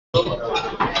That's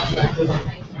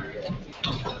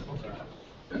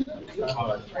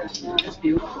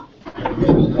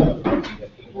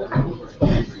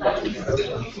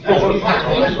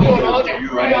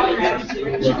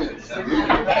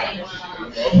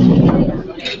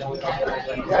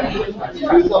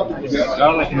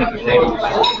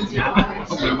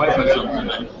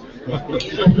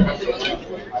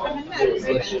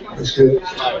good.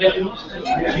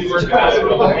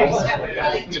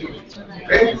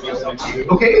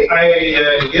 Okay,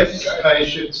 I guess I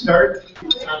should start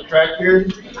on track here,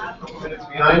 a couple minutes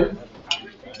behind.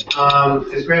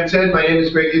 As Graham said, my name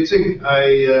is Utzig.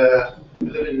 I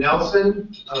live in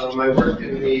Nelson. I worked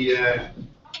in the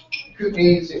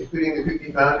Kootenays, including the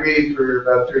Kootenay boundary, for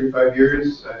about 35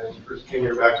 years. I first came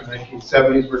here back in the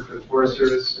 1970s, worked for the Forest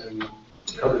Service, and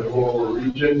covered the whole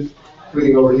region,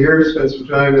 including over here. Spent some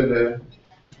time in the,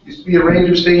 used to be a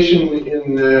ranger station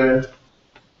in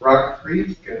Rock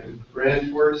Creek and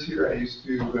Durand Forest here. I used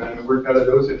to work out of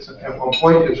those at one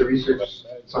point as a research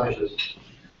scientist.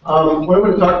 What I'm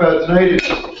going to talk about tonight is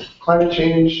climate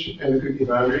change and the Kootenay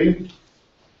boundary.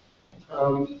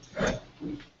 Wrong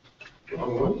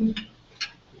one.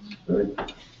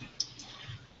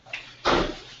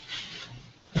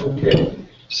 Okay.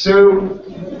 So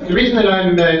the reason that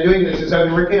I'm doing this is I've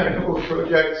been working on a couple of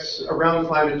projects around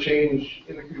climate change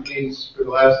in the Kootenays for the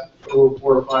last 4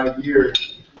 or 5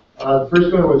 years. The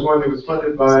first one was one that was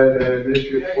funded by the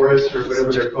Ministry of Forests, or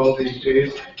whatever they're called these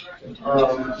days,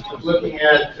 looking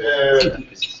at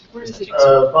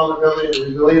vulnerability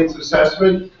and resilience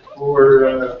assessment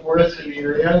for forests in the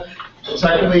area. And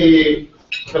secondly,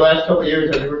 for the last couple of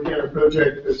years, I've been working on a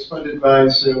project that's funded by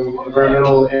some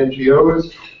environmental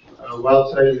NGOs,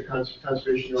 Wildsight and the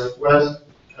Conservation Northwest,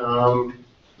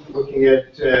 looking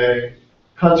at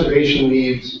conservation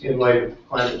needs in light of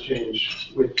climate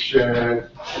change, which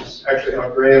is actually how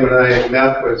Graham and I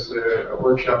met, was a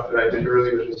workshop that I did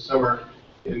earlier this summer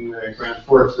in Grand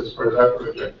Forks as part of that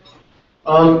project.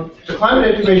 The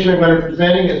climate information I'm going to be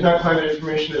presenting is not climate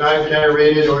information that I've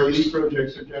generated or these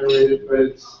projects have generated, but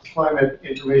it's climate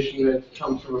information that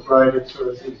comes from a variety of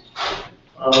sources.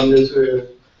 There's a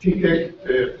PCIC,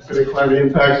 the Pacific Climate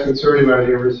Impacts Consortium out of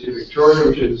the University of Victoria,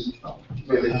 which is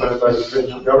mainly funded by the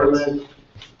provincial government.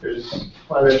 There's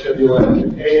Climate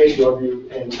WNA,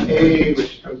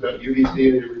 which comes out of UBC and the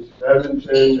University of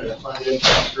Edmonton. There's Climate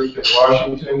Impact Group in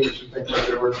Washington, which I think like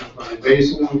their work in the Climate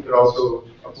Basin. It also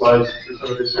applies to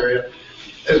some of this area,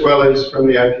 as well as from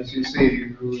the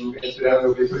IPCC, who incidentally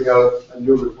will be putting out a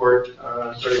new report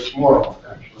starting tomorrow,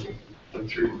 actually. I'm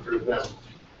sure you've heard of them.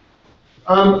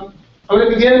 I'm going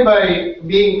to begin by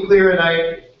being clear, and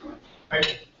I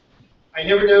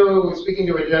never know, speaking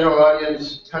to a general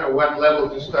audience, kind of what level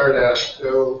to start at.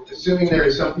 So, assuming there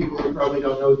are some people who probably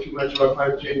don't know too much about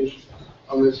climate change,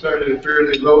 I'm going to start at a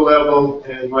fairly low level,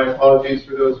 and my apologies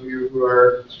for those of you who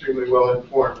are extremely well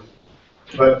informed.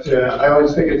 But I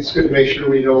always think it's good to make sure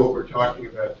we know what we're talking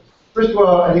about. First of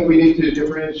all, I think we need to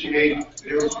differentiate the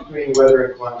difference between weather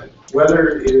and climate.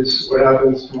 Weather is what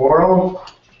happens tomorrow.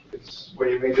 It's when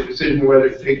you make a decision whether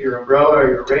to take your umbrella or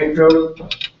your raincoat.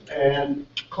 And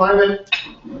climate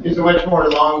is a much more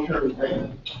long-term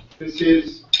thing. This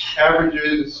is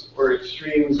averages or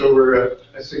extremes over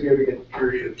a significant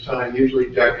period of time, usually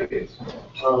decades.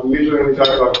 Usually when we talk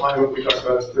about climate, we talk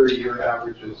about 30-year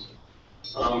averages,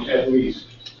 at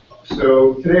least.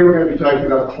 So today we're going to be talking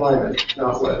about climate,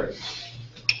 not weather.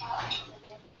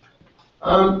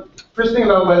 First thing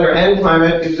about weather and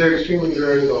climate is they're extremely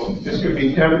variable. This could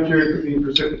be temperature, it could be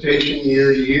precipitation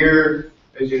year to year.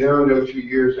 As you know, no 2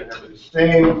 years are never the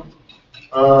same.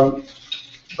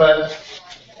 But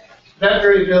that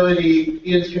variability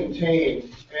is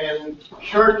contained. And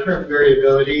short-term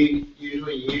variability,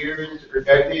 usually years or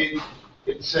decades,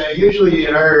 it's usually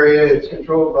in our area, it's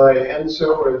controlled by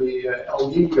ENSO, or the El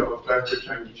Nino effect, which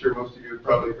I'm sure most of you have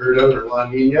probably heard of, or La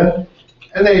Nina.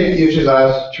 And they usually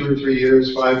last 2 or 3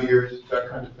 years, 5 years, that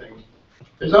kind of thing.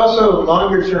 There's also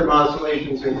longer-term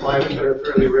oscillations in climate that are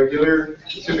fairly regular.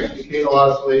 Pacific Decadal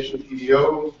Oscillation,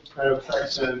 PDO, kind of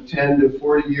affects 10 to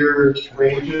 40-year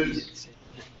ranges.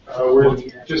 We're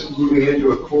just moving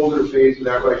into a colder phase of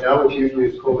that right now, which usually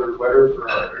is colder, wetter for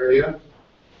our area.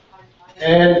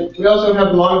 And we also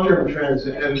have long-term trends,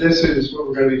 and this is what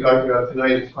we're going to be talking about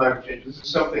tonight, is climate change. This is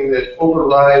something that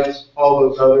overrides all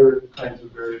those other kinds of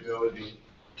variability.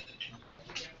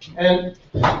 And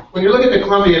when you look at the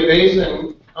Columbia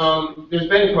Basin, there's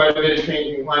been quite a bit of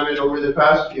change in climate over the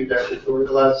past few decades, over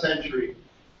the last century.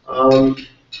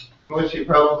 Most of you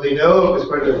probably know it was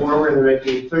quite a bit warmer in the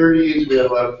 1930s. We had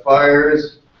a lot of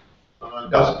fires,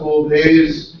 dust bowl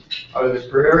days out of the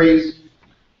prairies,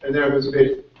 and then it was a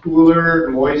bit cooler,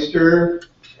 moister,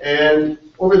 and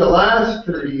over the last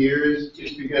 30 years,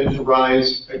 it's begun to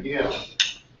rise again.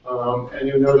 And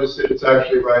you'll notice that it's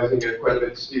actually rising at quite a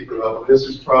bit steeper level. This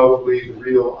is probably the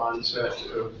real onset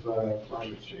of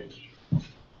climate change.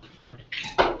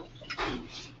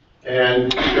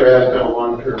 And there has been a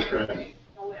long-term trend.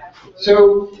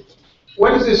 So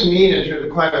what does this mean in terms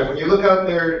of climate? When you look out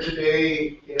there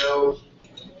today, you know,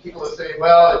 people will say,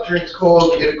 well, it turns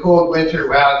cold, you get a cold winter,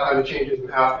 wow, climate change isn't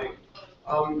happening.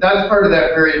 That's part of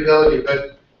that variability,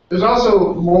 but there's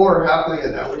also more happening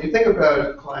than that. When you think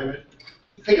about climate,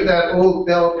 think of that old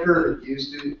bell curve you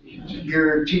used to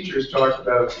hear teachers talk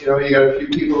about. You know, you got a few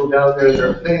people down there that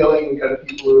are failing, you got a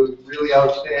people who are really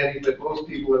outstanding, but most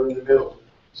people are in the middle.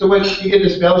 So when you get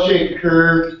this bell-shaped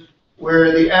curve,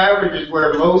 where the average is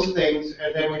where most things,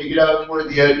 and then when you get out toward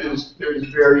the edges, there's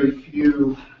very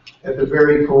few at the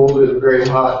very cold or the very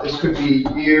hot. This could be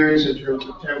years in terms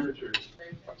of temperatures.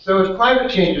 So if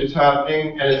climate change is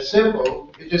happening, and it's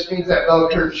simple, it just means that bell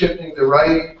curve shifting to the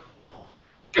right.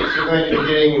 You're going to be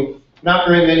getting not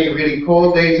very many really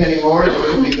cold days anymore, so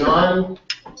it'll be gone.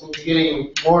 We'll be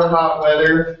getting more hot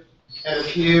weather and a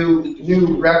few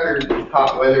new record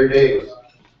hot weather days.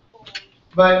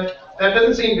 But that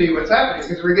doesn't seem to be what's happening,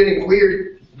 because we're getting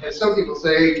weird, as some people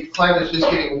say, climate is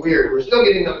just getting weird. We're still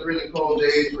getting those really cold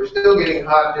days, we're still getting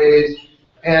hot days,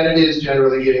 and it is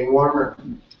generally getting warmer.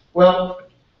 Well,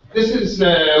 this is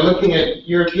looking at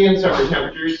European summer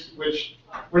temperatures, which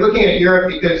we're looking at Europe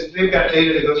because they've got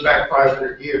data that goes back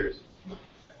 500 years.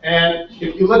 And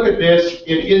if you look at this,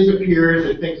 it appears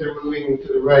that things are moving to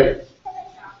the right.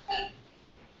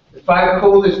 The 5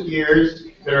 coldest years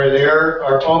that are there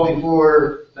are all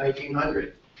before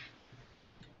 1900.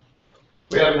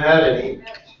 We haven't had any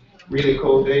really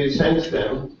cold days since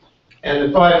then. And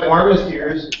the 5 warmest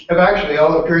years have actually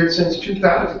all occurred since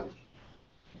 2000.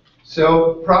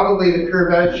 So probably the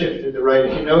curve has shifted to the right.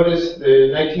 If you notice, the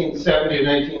 1970 to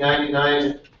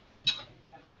 1999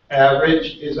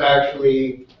 average is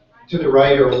actually to the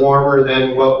right or warmer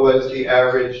than what was the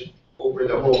average over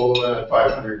the whole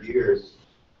 500 years.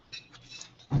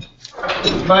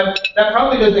 But that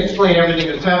probably doesn't explain everything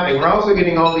that's happening. We're also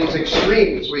getting all these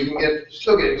extremes where you can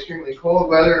still get extremely cold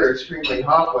weather or extremely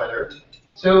hot weather.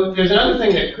 So there's another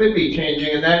thing that could be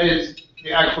changing, and that is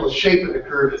the actual shape of the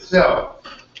curve itself.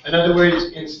 In other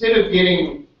words, instead of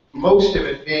getting most of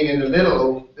it being in the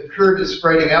middle, the curve is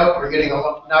spreading out. We're getting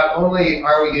not only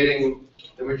are we getting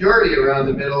the majority around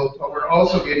the middle, but we're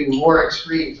also getting more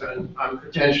extremes on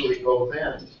potentially both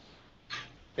ends.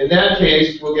 In that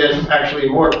case, we'll get actually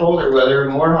more colder weather,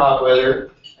 more hot weather,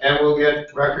 and we'll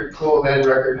get record cold and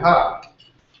record hot.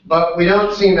 But we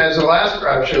don't seem, as the last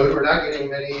graph showed, we're not getting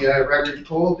many record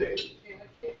cold days.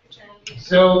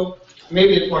 So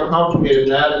maybe it's more complicated than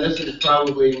that, and this is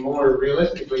probably more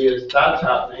realistically is that's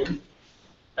happening,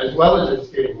 as well as it's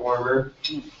getting warmer.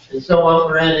 And so what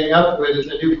we're ending up with is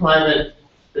a new climate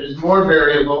that is more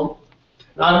variable,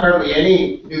 not hardly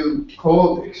any new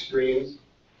cold extremes,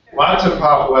 lots of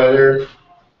hot weather,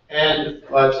 and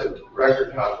lots of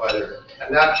record hot weather.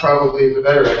 And that probably is a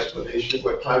better explanation of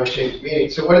what climate change is meaning.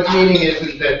 So what it's meaning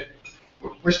is that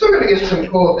we're still going to get some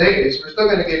cold days, we're still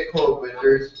going to get cold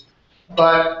winters,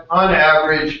 but on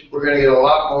average, we're going to get a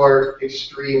lot more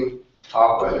extreme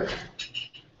hot weather.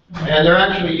 And there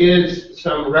actually is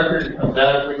some record of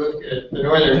that if we look at the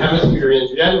Northern Hemisphere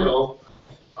in general.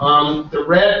 The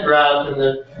red graph in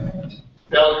the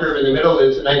bell curve in the middle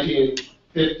is the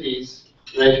 1950s,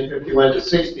 1951 to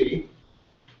 60.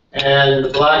 And the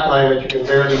black line, which you can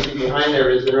barely see behind there,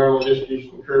 is the normal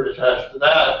distribution curve attached to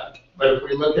that. But if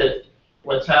we look at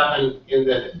what's happened in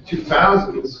the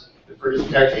 2000s, the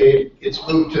first decade, it's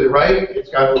moved to the right, it's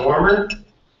gotten warmer.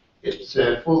 It's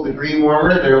a full degree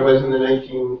warmer than it was in the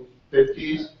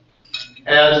 1950s.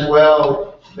 As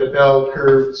well, the bell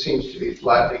curve seems to be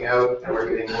flattening out and we're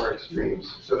getting more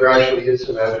extremes. So there actually is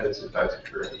some evidence that that's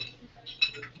occurring.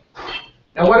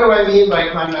 Now what do I mean by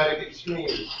climatic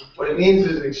extremes? What it means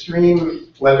is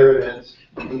extreme weather events.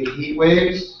 You can be heat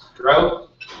waves, drought,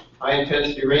 high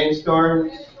intensity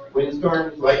rainstorms,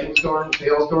 windstorms, lightning storms,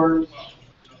 hailstorms.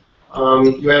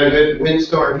 You had a good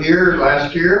windstorm here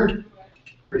last year,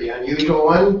 pretty unusual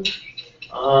one.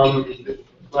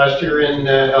 Last year in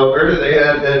Alberta, they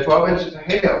had 12 inches of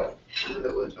hail in the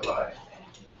middle of July.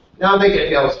 Now they get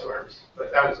hailstorms,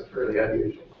 but that was fairly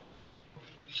unusual.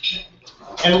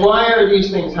 And why are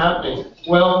these things happening?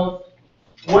 Well,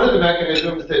 one of the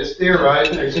mechanisms that's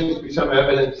theorized, and there seems to be some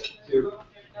evidence to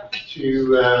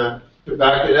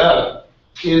back it up,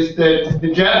 is that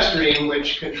the jet stream,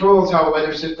 which controls how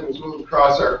weather systems move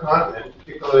across our continent,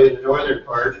 particularly in the northern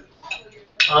part,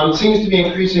 seems to be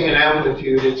increasing in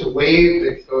amplitude. It's a wave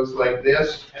that goes like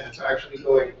this, and it's actually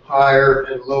going higher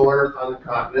and lower on the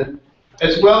continent,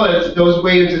 as well as those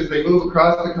waves, as they move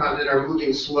across the continent, are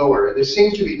moving slower. This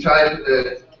seems to be tied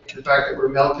to the fact that we're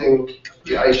melting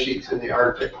the ice sheets in the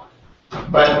Arctic.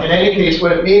 But in any case,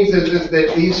 what it means is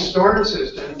that these storm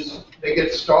systems, they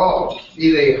get stalled,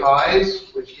 be they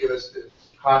highs, which give us the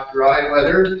hot, dry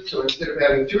weather. So instead of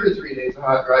having 2 or 3 days of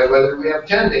hot, dry weather, we have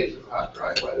 10 days of hot,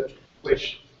 dry weather,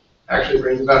 which actually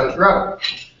brings about a drought.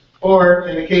 Or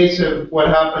in the case of what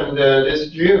happened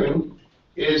this June,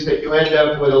 is that you end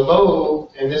up with a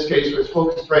low, in this case was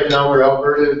focused right now where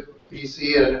Alberta,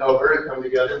 BC, and Alberta come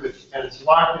together, and it's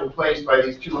locked in place by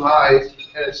these 2 highs,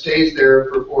 and it stays there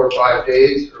for 4 or 5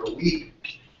 days or a week.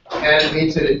 And it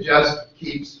means that it just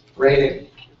keeps raining.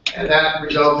 And that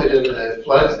resulted in the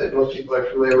floods that most people are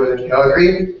familiar with in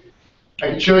Calgary. I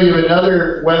can show you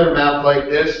another weather map like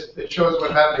this that shows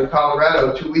what happened in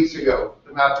Colorado 2 weeks ago.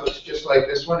 The map looks just like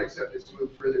this one, except it's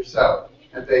moved further south.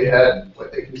 And they had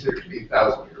what they consider to be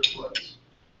 1,000-year floods.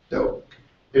 So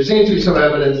there seems to be some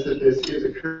evidence that this is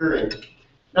occurring.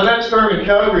 Now that storm in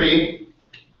Calgary,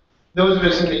 those of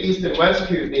us in the East and West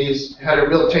Kootenays had a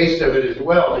real taste of it as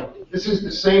well. This is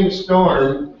the same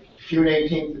storm, June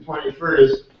 18th to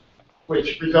 21st,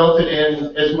 which resulted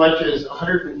in as much as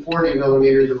 140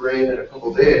 millimeters of rain in a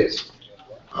couple days.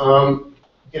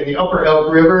 In the upper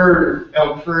Elk River,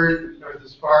 Elkford, north of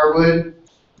Sparwood,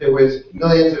 there was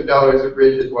millions of dollars of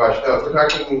bridges washed out. We're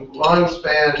talking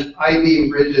long-span I-beam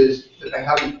bridges that I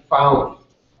haven't found.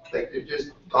 Like they're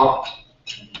just gone.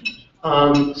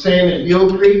 Same in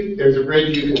Beale Creek. There's a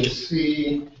bridge you can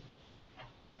see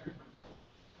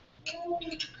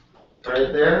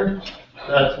right there.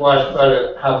 That's washed about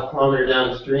a half kilometer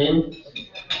downstream.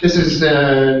 This is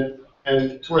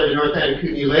and toward the north end of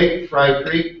Kootenay Lake, Fry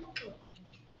Creek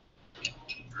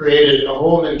created a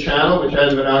whole new channel which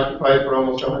hasn't been occupied for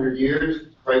almost 100 years.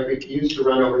 Fry Creek used to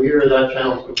run over here. That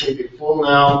channel is completely full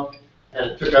now, and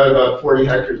it took out about 40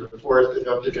 hectares of the forest and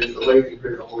dumped it into the lake and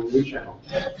created a whole new channel.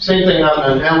 Same thing happened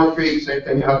on Hamel Creek. Same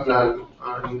thing happened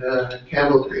on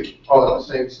Campbell Creek. All at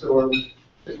the same storm.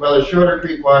 As well as Shorter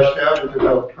Creek washed out and took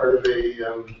out part of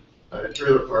a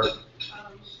trailer park.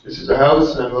 This is a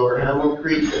house on Lower Hamel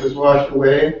Creek that was washed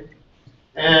away.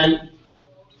 And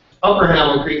Upper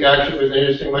Hamel Creek actually was an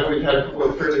interesting one. We've had a couple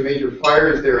of fairly major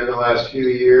fires there in the last few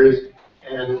years,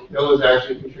 and those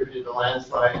actually contributed to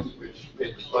landslides, which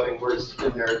made the flooding worse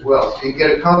in there as well. So you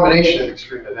get a combination of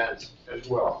extreme events as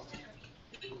well.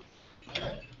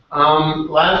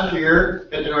 Last year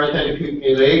at the north end of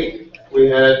Kootenay Lake, we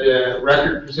had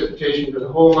record precipitation for the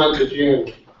whole month of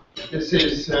June. This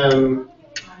is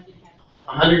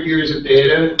 100 years of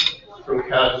data from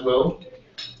Caslow,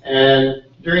 and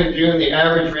during June, the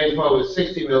average rainfall was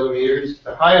 60 millimeters.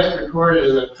 The highest recorded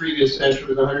in the previous century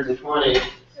was 120,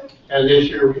 and this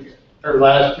year, or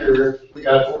last year, we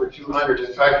got over 200.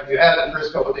 In fact, if you add the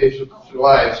first couple of days of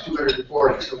July, it's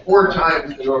 240, so 4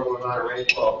 times the normal amount of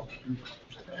rainfall.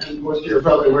 And most of you are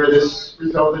probably aware this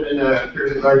resulted in a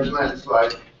fairly large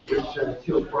landslide, which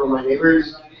killed 4 of my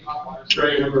neighbors,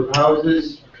 destroyed a number of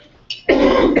houses,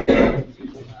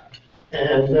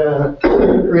 and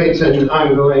creates an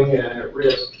ongoing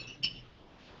risk.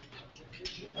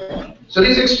 So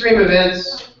these extreme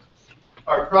events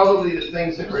are probably the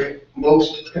things that we're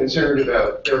most concerned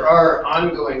about. There are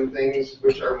ongoing things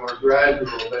which are more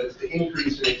gradual, but it's the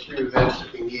increase in extreme events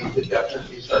that we need to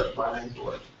definitely start planning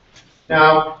for.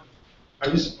 Now,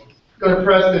 I'm just going to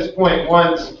press this point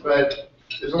once, but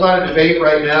there's a lot of debate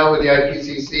right now with the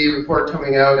IPCC report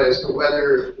coming out as to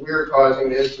whether we're causing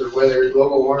this or whether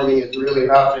global warming is really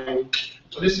happening.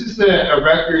 So this is a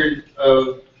record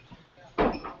of,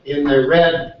 in the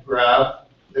red graph,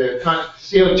 the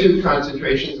CO2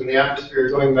 concentrations in the atmosphere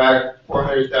going back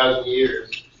 400,000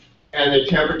 years, and the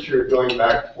temperature going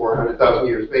back 400,000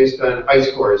 years based on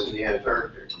ice cores in the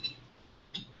Antarctic.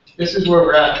 This is where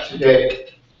we're at today.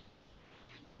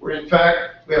 In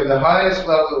fact, we have the highest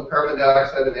level of carbon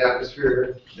dioxide in the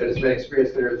atmosphere that has been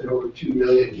experienced on Earth in over 2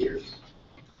 million years.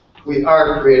 We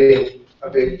are creating a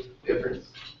big difference,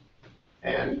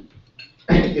 and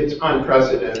it's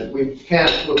unprecedented. We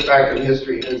can't look back in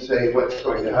history and say what's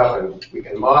going to happen. We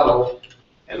can model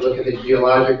and look at the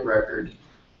geologic record,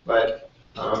 but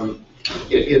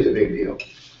it is a big deal.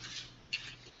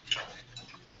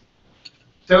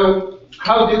 So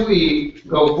how do we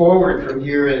go forward from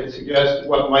here and suggest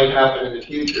what might happen in the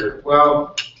future?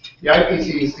 Well, the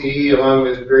IPCC, along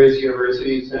with various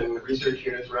universities and research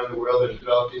units around the world, have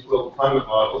developed these global climate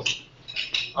models,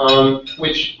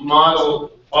 which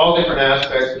model all different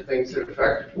aspects of things that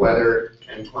affect weather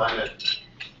and climate.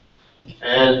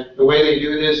 And the way they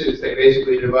do this is they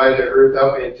basically divide the Earth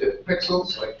up into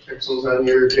pixels, like pixels on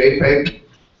your JPEG.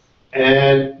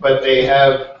 But they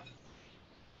have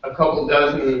a couple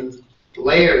dozen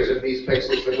layers of these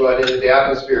pixels that go out into the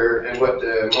atmosphere. And what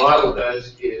the model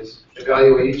does is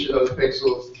evaluate each of those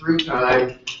pixels through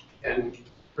time and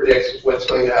predicts what's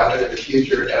going to happen in the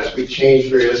future as we change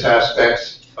various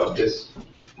aspects of this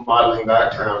modeling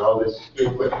background, all this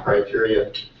input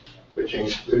criteria, which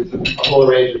includes a whole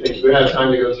range of things. We don't have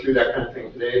time to go through that kind of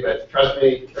thing today, but trust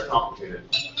me, they're complicated.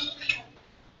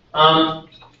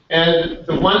 And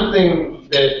the one thing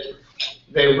that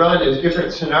they run is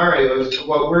different scenarios of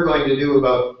what we're going to do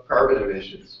about carbon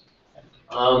emissions.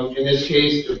 In this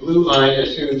case, the blue line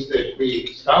assumes that we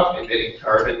stop emitting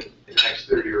carbon in the next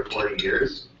 30 or 40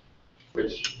 years,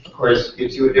 which, of course,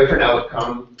 gives you a different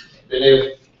outcome than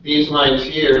if these lines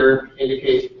here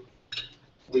indicate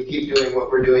we keep doing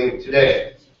what we're doing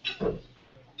today.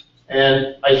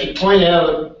 And I should point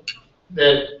out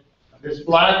that this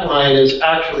black line is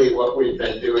actually what we've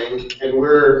been doing, and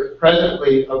we're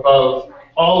presently above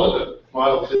all of the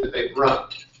models that they've run.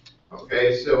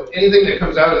 Okay, so anything that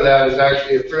comes out of that is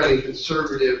actually a fairly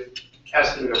conservative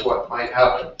estimate of what might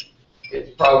happen. It's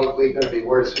probably going to be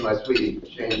worse unless we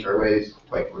change our ways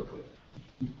quite quickly.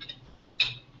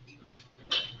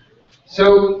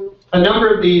 So a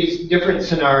number of these different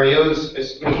scenarios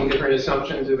is making different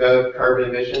assumptions about carbon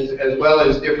emissions, as well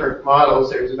as different models.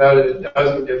 There's about a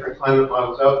dozen different climate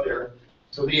models out there.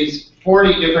 So these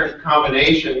 40 different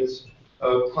combinations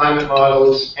of climate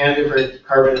models and different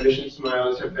carbon emissions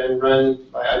models have been run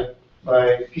by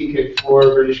PKIC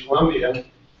for British Columbia.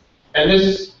 And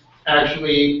this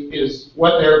actually is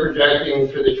what they're projecting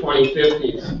for the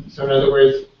 2050s. So in other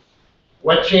words,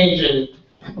 what change in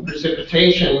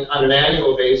precipitation on an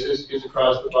annual basis is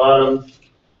across the bottom,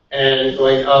 and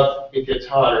going up, it gets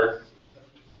hotter.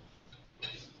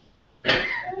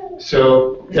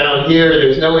 So down here,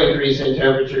 there's no increase in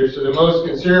temperature. So the most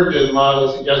conservative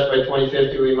model suggests by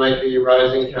 2050 we might be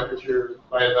rising temperature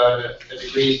by about a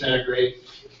degree centigrade,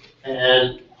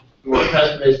 and the more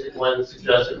pessimistic ones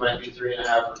suggest it might be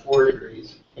 3.5 or 4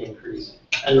 degrees increase,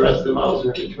 and the rest of the models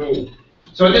are in between.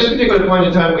 So at this particular point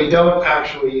in time, we don't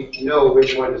actually know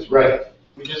which one is right.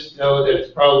 We just know that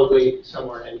it's probably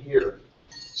somewhere in here.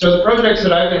 So the projects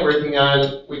that I've been working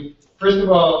on, we first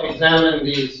of all examined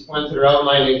these ones that are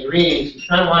outlined in green. We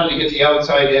kind of wanted to get the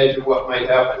outside edge of what might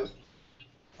happen.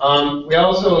 We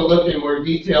also looked in more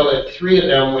detail at 3 of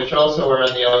them, which also are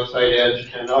on the outside edge,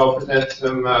 and I'll present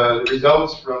some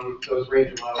results from those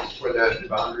range of models for the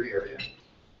boundary area.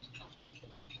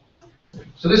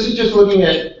 So this is just looking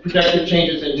at projected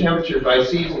changes in temperature by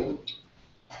season.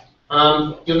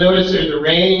 You'll notice there's a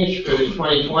range for the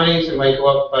 2020s. It might go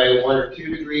up by 1 or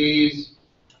 2 degrees.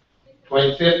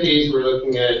 2050s, we're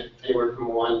looking at anywhere from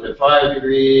 1 to 5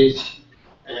 degrees.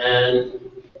 And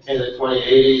in the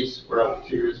 2080s, we're up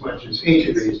to as much as 8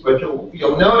 degrees. What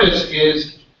you'll notice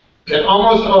is that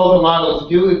almost all the models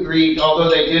do agree, although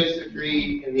they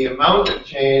disagree in the amount of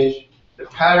change, the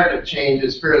pattern of change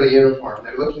is fairly uniform.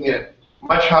 They're looking at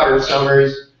much hotter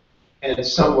summers and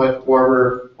somewhat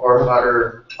warmer or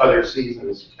hotter other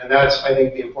seasons. And that's, I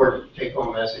think, the important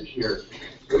take-home message here.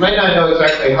 We might not know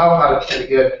exactly how hot it's going to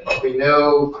get, but we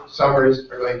know summers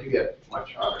are going to get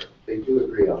much hotter. They do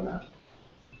agree on that.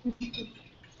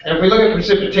 And if we look at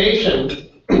precipitation,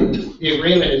 the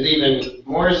agreement is even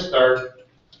more stark,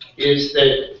 is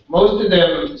that most of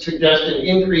them suggest an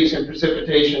increase in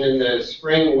precipitation in the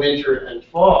spring, winter, and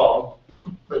fall,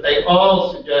 but they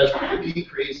all suggest a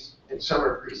decrease in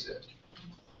summer precip.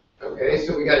 Okay,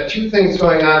 so we got 2 things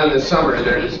going on in the summer that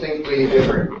are distinctly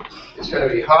different. It's going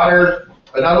to be hotter,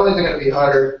 but not only is it going to be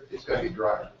hotter, it's going to be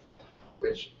drier,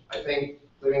 which I think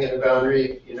living in the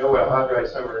boundary, you know what a hot, dry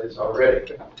summer is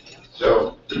already.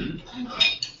 So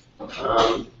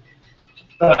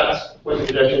that's what the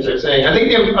projections are saying. I think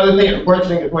the other thing, important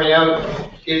thing to point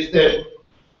out is that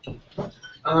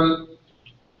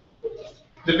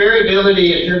the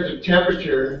variability in terms of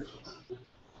temperature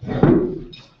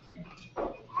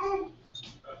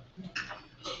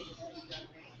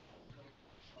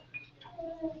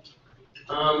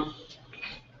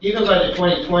even by the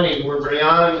 2020s, we're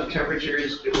beyond the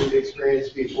temperatures that we've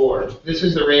experienced before. This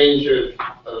is the range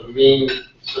of mean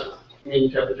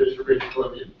temperatures for British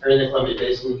Columbia, or in the Columbia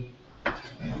Basin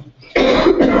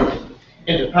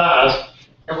in the past,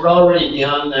 and we're already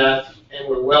beyond that, and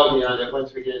we're well beyond it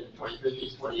once we get into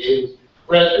 2050s, 2080s.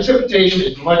 Whereas precipitation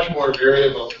is much more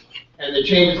variable, and the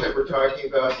changes that we're talking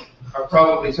about are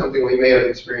probably something we may have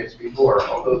experienced before,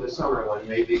 although the summer one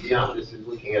may be beyond. This is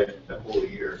looking at the whole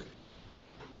year.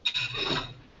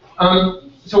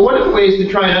 So one of the ways to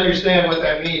try and understand what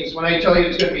that means, when I tell you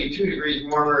it's going to be 2 degrees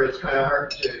warmer, it's kind of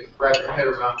hard to wrap your head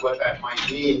around what that might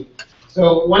mean.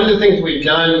 So one of the things we've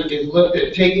done is looked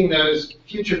at taking those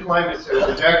future climates that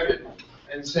are projected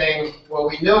and saying, well,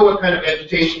 we know what kind of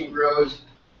vegetation grows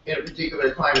in a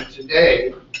particular climate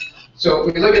today. So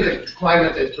if we look at the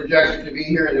climate that's projected to be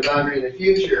here in the boundary in the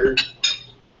future,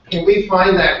 can we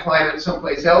find that climate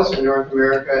someplace else in North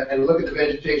America and look at the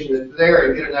vegetation that's there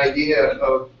and get an idea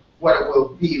of what it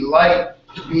will be like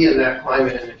to be in that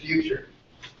climate in the future?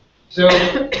 So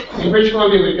in British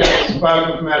Columbia, we've got this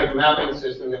bioinformatic mapping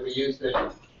system that we use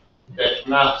that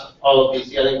maps all of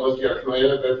BC. I think most of you are familiar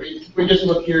with it. If we just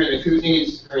look here in the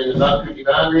Kootenays, or in the Kootenay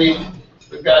boundary,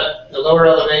 we've got the lower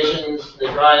elevations, the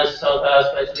driest south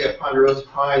aspects. We have ponderosa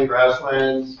pine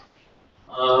grasslands.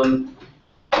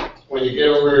 When you get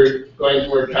over, going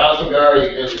toward Castlegar, you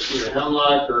get into cedar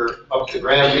hemlock or up to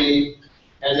Granby.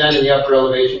 And then in the upper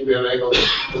elevations, we have Eagle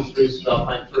spruce,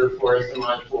 alpine fir forest, and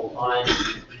lodgepole pine.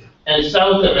 And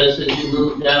south of us, as you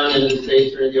move down into the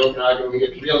States or in the Okanagan, we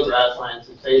get real grasslands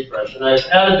and sagebrush. And I've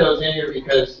added those in here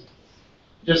because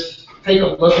just take a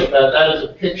look at that. That is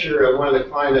a picture of one of the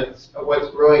climates, of what's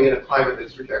growing in a climate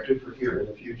that's projected for here in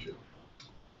the future.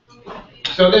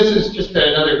 So this is just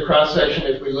another cross-section.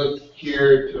 If we look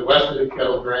here to the west of the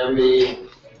Kettle, Granby,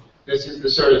 this is the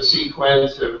sort of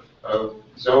sequence of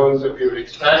zones that we would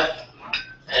expect.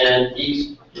 And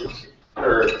east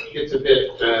gets a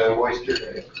bit moister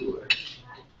and cooler.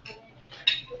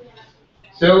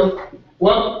 So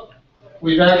what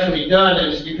we've actually done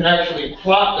is you can actually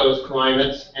plot those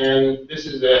climates, and this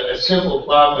is a simple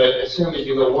plot, but as soon as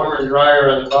you go warmer and drier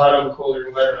on the bottom, colder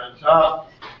and wetter on top,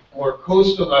 more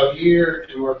coastal out here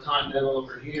and more continental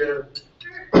over here,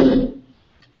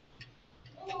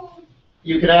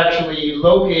 you could actually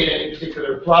locate any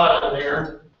particular plot on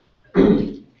there.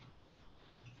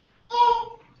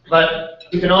 But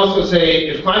you can also say,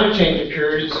 if climate change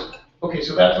occurs, okay,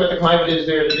 so that's what the climate is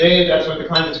there today, that's what the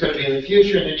climate's going to be in the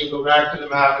future, and then you go back to the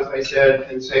map, as I said,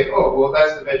 and say, oh, well,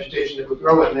 that's the vegetation that would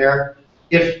grow in there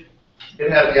if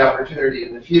it had the opportunity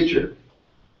in the future.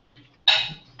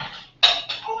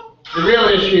 The real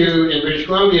issue in British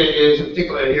Columbia is, in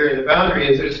particular here in the boundary,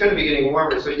 is that it's going to be getting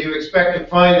warmer, so you expect to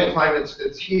find the climates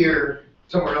that's here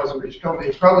somewhere else in British Columbia.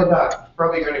 It's probably not.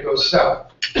 Probably going to go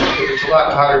south. It's a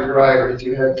lot hotter and drier as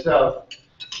you head south.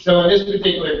 So in this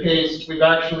particular case, we've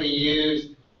actually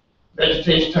used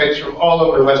vegetation types from all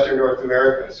over Western North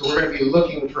America. So we're going to be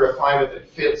looking for a climate that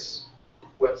fits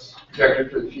what's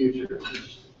projected for the future.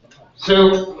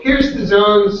 So here's the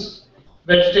zones,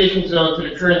 vegetation zones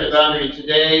that occur in the boundary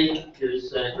today.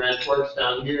 Here's Grand Forks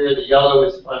down here. The yellow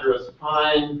is ponderosa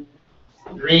pine.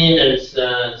 The green is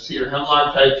cedar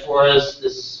hemlock type forest.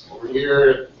 This over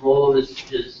here, mauve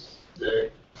is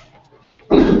the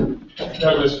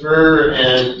Douglas fir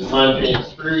and montane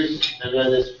spruce, and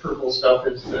then this purple stuff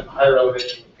is the higher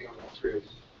elevation spruce.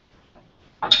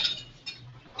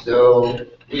 So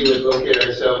we would locate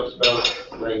ourselves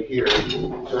about right here.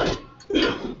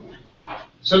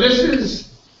 So this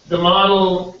is the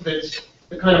model that's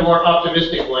the kind of more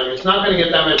optimistic one. It's not going to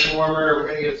get that much warmer. We're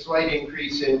going to get a slight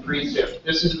increase in precip.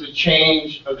 This is the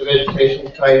change of the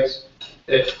vegetation types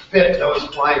that fit those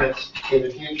climates in the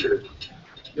future.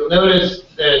 You'll notice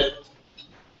that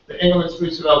the Engelmann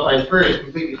spruce of alpine fir has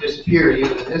completely disappeared,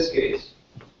 even in this case.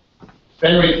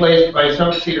 Been replaced by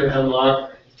some cedar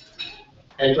hemlock,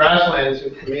 and grasslands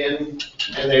have come in,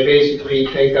 and they basically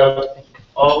take up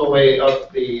all the way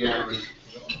up the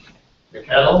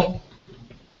Kettle,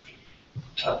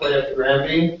 halfway up to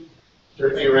Granby,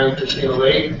 certainly around Christina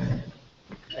Lake,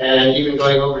 and even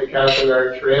going over to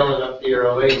Castlegar Trail and up the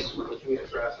Arrow Lakes, we're looking at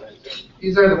grasslands.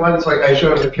 These are the ones like I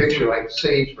showed in the picture, like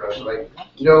sagebrush, like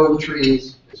no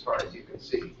trees as far as you can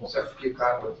see, except a few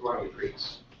cottonwoods along the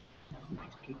creeks.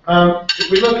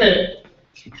 If we look at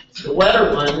the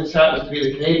wetter one, this happens to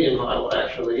be the Canadian model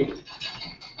actually,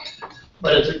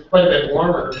 but it's quite a bit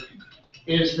warmer,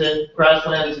 is that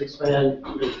grasslands expand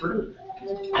even further.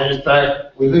 And in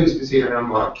fact, we lose the cedar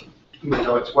hemlock, even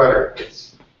though it's wetter.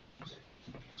 It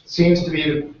seems to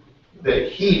be the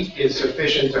heat is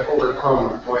sufficient to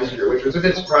overcome moisture, which was a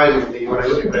bit surprising to me when I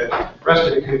look at the rest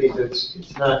of the Kootenays.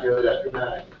 It's not really that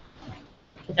dramatic.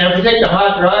 And if we take the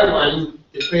hot, dry one,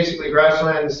 it's basically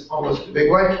grasslands almost a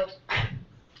big way,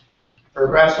 or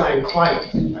grassland climate,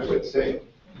 I would say.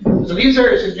 So these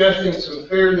are suggesting some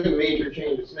fairly major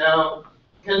changes. Now,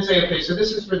 you can say, okay, so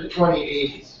this is for the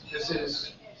 2080s. This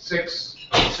is 6,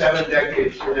 7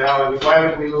 decades from now, and why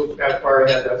would we look that far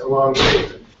ahead? That's a long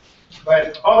way.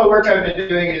 But all the work I've been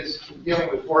doing is dealing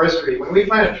with forestry. When we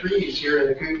plant trees here in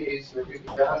the Kootenays and the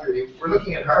Kootenay boundary, we're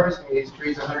looking at harvesting these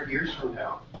trees 100 years from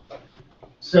now.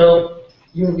 So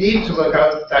you need to look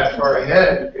out that far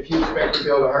ahead if you expect to be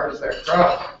able to harvest that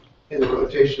crop in the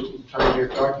rotation time you're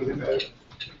talking about.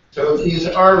 So these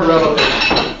are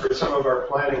relevant for some of our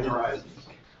planning horizons.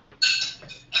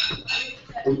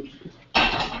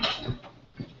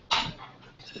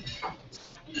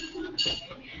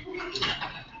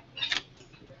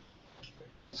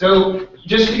 So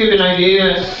just to give you an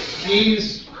idea,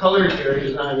 these colored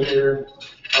areas on here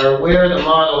are where the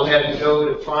model had to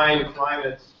go to find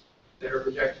climates that are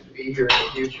projected to be here in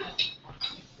the future.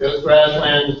 Those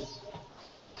grasslands,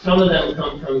 some of them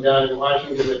come from down in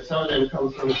Washington, but some of them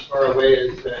come from as far away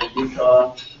as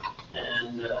Utah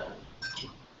and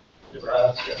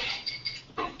Nebraska,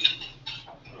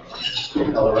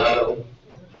 Colorado.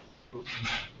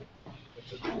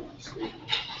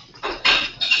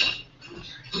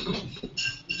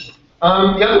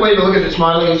 The other way to look at this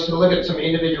model is to look at some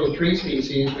individual tree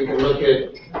species. We can look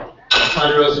at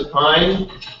ponderosa pine.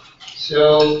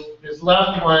 So this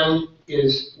left one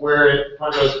is where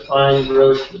ponderosa pine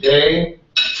grows today,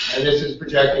 and this is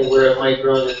projecting where it might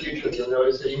grow in the future. You'll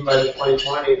notice that even by the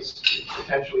 2020s, it's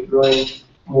potentially growing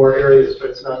more areas, but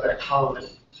it's not that common.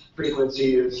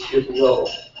 Frequency is low.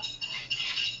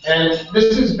 And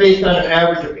this is based on an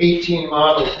average of 18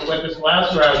 models. And what this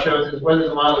last graph shows is whether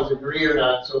the models agree or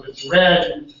not. So if it's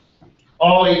red,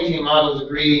 all 18 models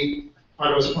agree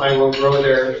ponderosa pine won't grow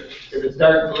there. If it's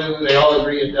dark blue, they all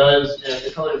agree it does. And the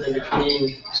colors in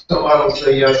between, some models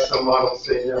say yes, some models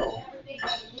say no.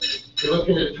 If you look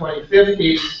into the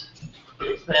 2050s,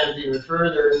 it expands even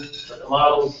further, but the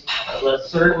models are less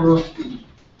certain.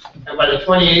 And by the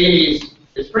 2080s,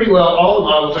 it's pretty well all the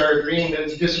models are agreeing that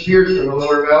it's disappeared from the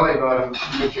lower valley bottom,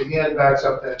 which again backs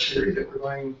up that theory that we're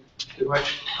going to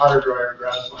much hotter, drier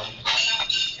grassland.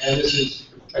 And this is,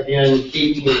 again,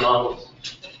 18 models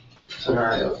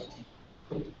scenario.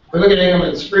 We look at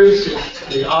Engelmann spruce, it's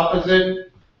the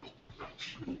opposite.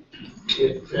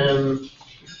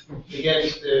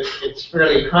 It's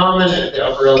fairly common at the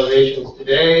upper elevations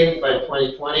today. By the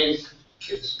 2020s,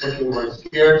 it's looking more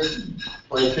scarce.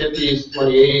 2050s,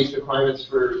 2080s, the climates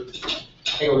for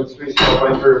Engelmann spruce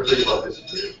pine fir are pretty well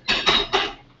disappeared.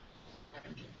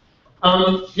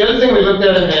 The other thing we looked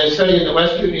at in the study in the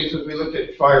West Kootenays was we looked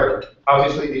at fire.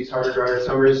 Obviously, these harder, drier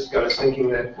summers got us thinking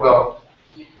that, well,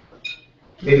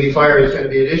 maybe fire is going to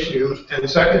be an issue. And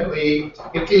secondly,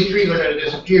 if these trees are going to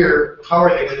disappear, how are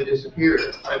they going to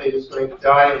disappear? Are they just going to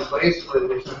die in place, or is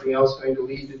there something else going to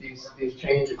lead to these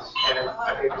changes? And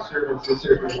I think disturbance is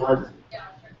certainly one.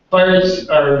 Fires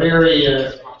are very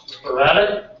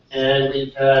sporadic, and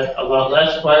we've had a lot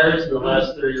less fires in the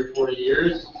last 30 or 40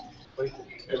 years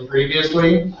than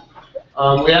previously.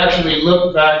 We actually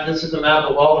looked back, this is a map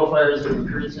of all the fires that have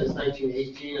occurred since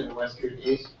 1918 in the West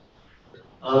Kootenays.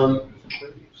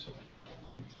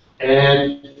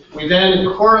 And we then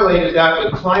correlated that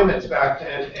with climates back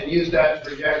then and used that to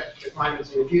project the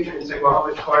climates in the future and say, well, how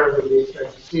much fire would we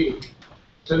expect to see?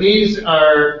 So these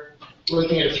are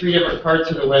looking at 3 different parts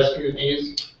of the West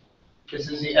Kootenays. This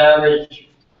is the average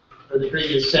for the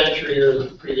previous century or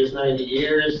the previous 90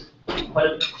 years.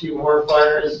 Quite a few more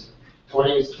fires,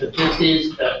 20s to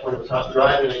 50s, that when it was hot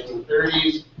dry in the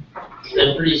 1930s. It's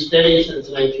been pretty steady since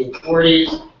the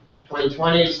 1940s.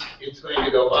 2020s, it's going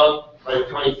to go up. By the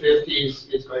 2050s,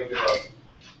 it's going to go up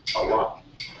a lot.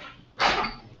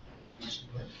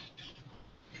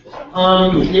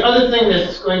 The other thing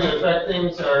that's going to affect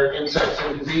things are insects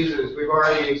and diseases. We've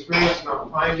already experienced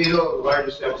mountain pine beetle, the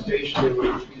largest devastation in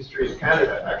the history of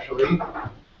Canada, actually.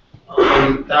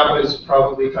 That was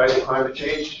probably tied to climate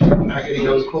change. Not getting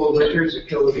those cold winters that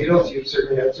kill the beetles. You've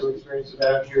certainly had some experience of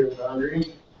that here in the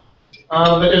boundary.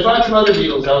 But there's lots of other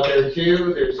beetles out there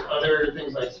too. There's other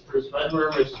things like spruce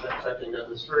mudworm, which is affecting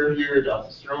Douglas fir here,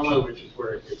 Dophostroma, which is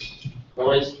where it gets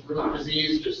moist root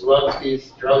disease, just loves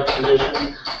these drought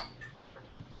conditions.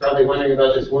 Probably wondering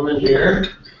about this woman here.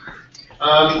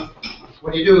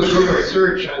 When you do a Google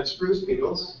search on spruce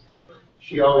beetles,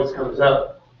 she always comes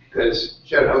up because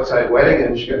she had an outside wedding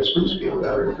and she got a spruce beetle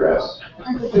down her dress.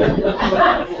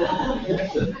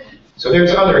 So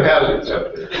there's other hazards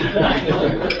out there.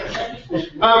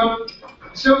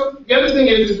 So the other thing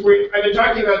is I've been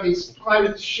talking about these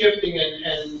climates shifting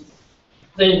and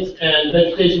things and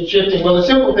vegetation shifting. Well, the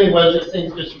simple thing was if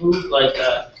things just moved like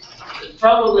that, it's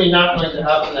probably not going to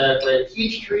happen that way.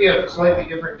 Each tree has a slightly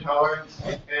different tolerance,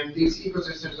 and these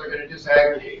ecosystems are going to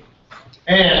disaggregate.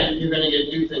 And you're going to get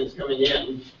new things coming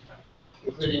in.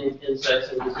 including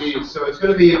insects and disease. So it's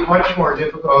going to be much more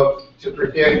difficult to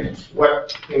predict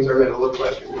what things are going to look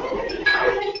like.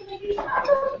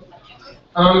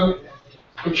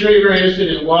 I'm sure you're very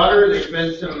interested in water. There's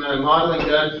been some modeling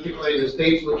done, particularly in the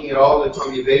States, looking at all the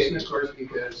Columbia Basin, of course,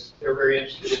 because they're very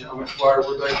interested in how much water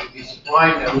we're going to be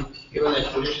supplying them, given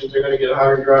that conditions are going to get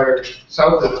hotter and drier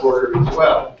south of the border as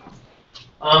well.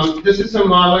 This is some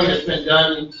modeling that's been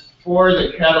done for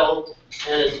the Kettle,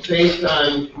 and it's based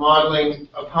on modeling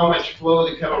of how much flow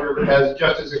the Kettle River has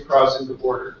just as it crosses the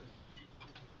border.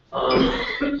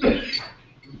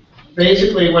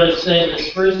 Basically, what it's saying,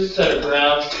 this first set of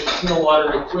graphs is snow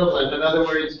water equivalent. In other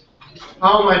words,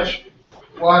 how much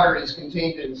water is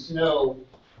contained in snow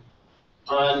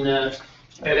on at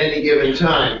any given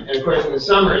time. And of course, in the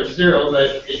summer it's 0,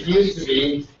 but it used to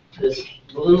be this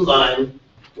blue line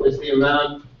was the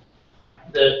amount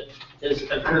that has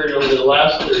occurred over the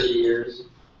last 30 years.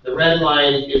 The red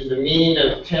line is the mean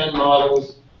of 10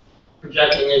 models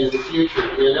projecting into the future.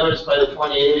 And you'll notice by the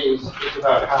 2080s, it's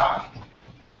about half.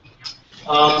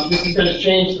 This is going to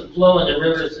change the flow in the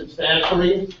river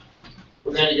substantially.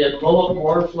 We're going to get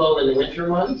more flow in the winter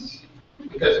months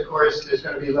because, of course, there's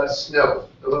going to be less snow.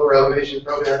 The lower elevations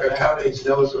probably aren't going to have any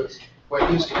snow, so it's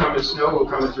what used to come as snow will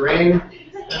come as rain, and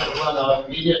it will run off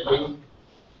immediately.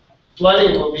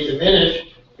 Flooding will be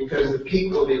diminished because the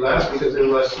peak will be less because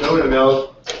there's less snow to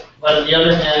melt. But on the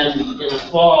other hand, in the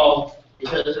fall,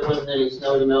 because there wasn't any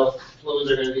snow to melt, flows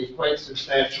are going to be quite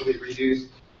substantially reduced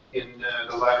in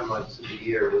the latter months of the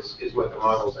year is what the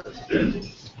models are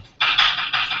suggesting.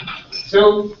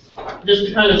 So, just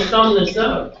to kind of sum this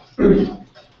up,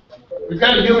 we've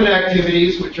got human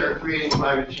activities which are creating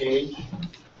climate change,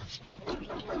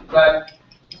 but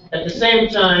at the same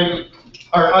time,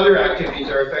 our other activities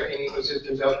are affecting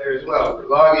ecosystems out there as well. We're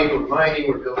logging, we're mining,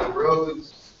 we're building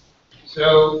roads.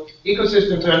 So,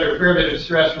 ecosystems are under a fair bit of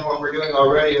stress from what we're doing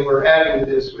already, and we're adding to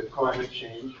this with climate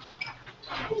change.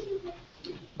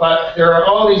 But there are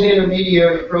all these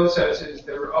intermediary processes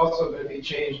that are also going to be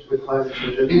changed with climate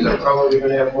change. And these are probably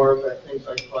going to have more effect, things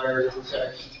like fire,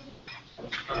 insects,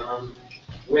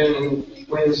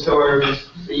 wind storms,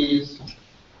 disease.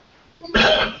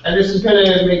 And this is going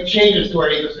to make changes to our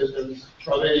ecosystems.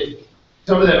 Probably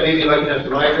some of them may be lucky enough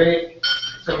to migrate,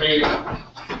 some may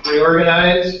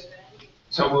reorganize,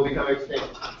 some will become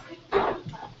extinct.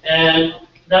 And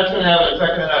that's going to have an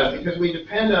effect on us because we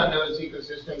depend on those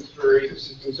ecosystems for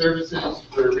ecosystem services,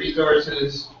 for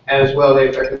resources, and as well they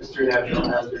affect us through natural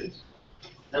hazards.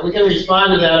 Now we can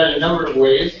respond to that in a number of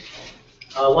ways.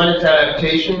 One is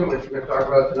adaptation, which we're going to talk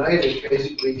about tonight, is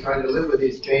basically trying to live with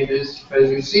these changes. But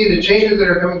as you see, the changes that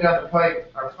are coming down the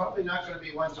pipe are probably not going to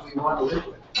be ones that we want to live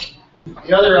with.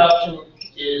 The other option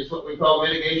is what we call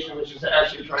mitigation, which is to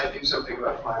actually try and do something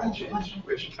about climate change,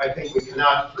 which I think we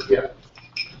cannot forget.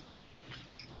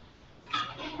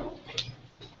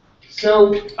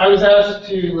 So I was asked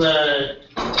to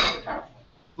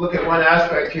look at one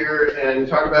aspect here and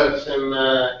talk about some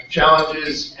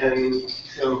challenges and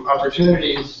some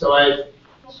opportunities. So I'm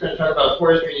just going to talk about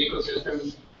forestry and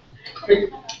ecosystems.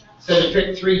 So to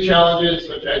pick 3 challenges,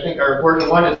 which I think are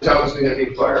important. One is obviously going to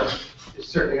be fire. It's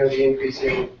certainly going to be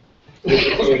increasing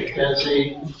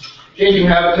intensity. Changing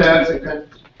habitats and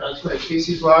consequent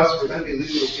species loss. We're going to be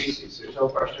losing species. There's no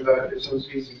question about it. There's some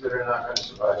species that are not going to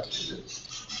survive.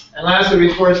 And lastly,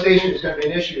 reforestation is going to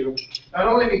be an issue, not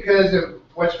only because of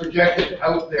what's projected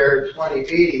out there in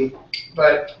 2080,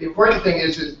 but the important thing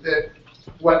is that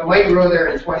what might grow there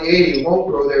in 2080 won't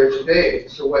grow there today.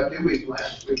 So what do we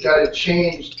plant? We've got to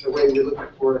change the way we look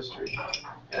at forestry,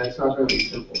 and it's not going to be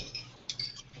simple.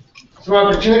 Some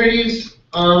opportunities.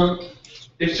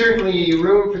 There's certainly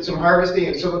room for some harvesting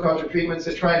and silviculture treatments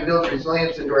that try and build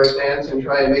resilience into our stands and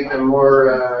try and make them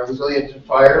more resilient to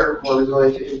fire, more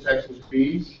resilient to insects and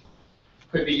bees.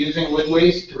 Could be using wood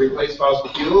waste to replace fossil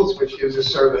fuels, which gives us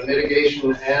sort of a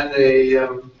mitigation and a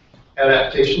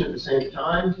adaptation at the same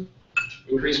time.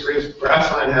 Increased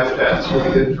grassland habitats will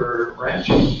be good for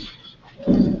ranching.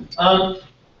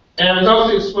 And I was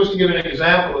also supposed to give an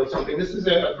example of something. This is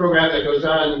a program that goes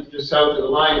on just south of the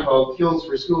line called Fuels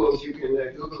for Schools. You can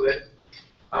Google it.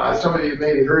 Some of you have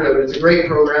maybe heard of it. It's a great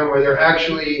program where they're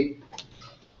actually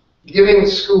giving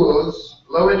schools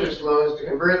low-interest loans to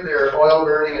convert their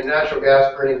oil-burning and natural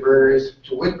gas-burning burners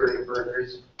to wood-burning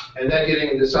burners, and then getting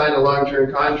them to sign a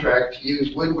long-term contract to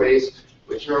use wood waste,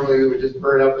 which normally we would just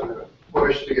burn up in the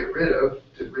bush to get rid of,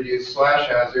 to reduce slash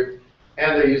hazard,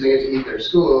 and they're using it to heat their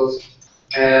schools.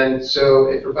 And so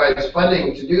it provides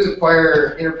funding to do the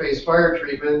interface fire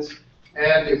treatments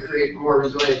and to create more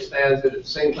resilient stands that at the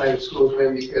same time schools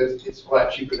win because it's a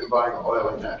lot cheaper than buying oil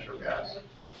and natural gas.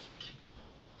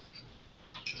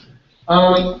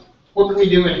 What can we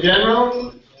do in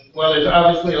general? Well, there's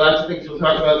obviously lots of things we'll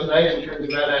talk about tonight in terms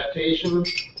of adaptation.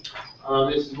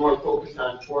 This is more focused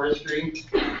on forestry.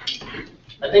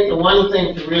 I think the one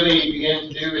thing to really begin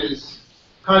to do is,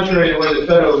 contrary to where the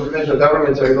federal and provincial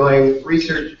governments are going,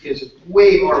 research is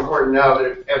way more important now than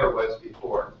it ever was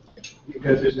before,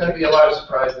 because there's going to be a lot of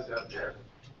surprises out there.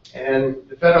 And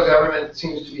the federal government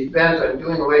seems to be bent on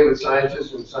doing away with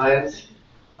scientists and science.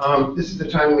 This is the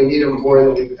time we need them more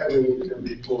than we've ever needed them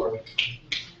before.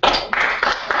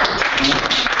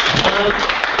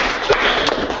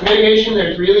 Mitigation,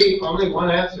 there's really only one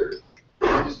answer. We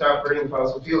need to stop burning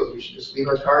fossil fuels. We should just leave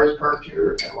our cars parked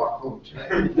here and walk home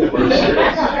tonight.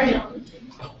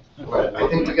 But I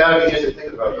think we got to begin to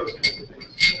think about those kinds of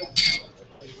things.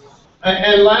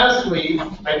 And lastly,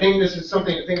 I think this is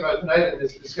something to think about tonight in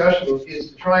this discussion,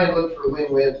 is to try and look for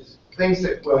win-wins. Things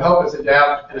that will help us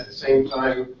adapt and at the same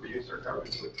time reduce our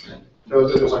carbon footprint.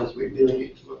 Those are the ones we really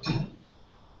need to look at.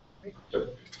 So,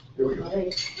 here we go.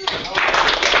 Going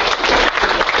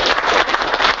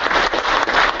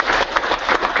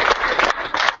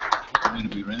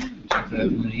to be around?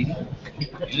 2080?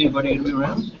 Anybody going to be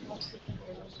around?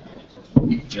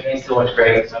 Thanks so much,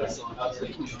 Greg. That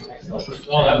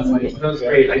was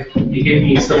great. You gave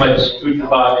me so much food for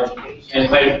thought,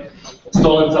 and I've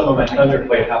stolen some of my thunder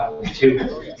quite happily too.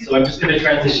 So I'm just going to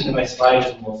transition to my slides,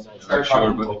 and we'll start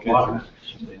talking about water.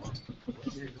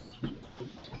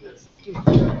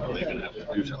 Oh, they're going to have to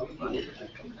do something.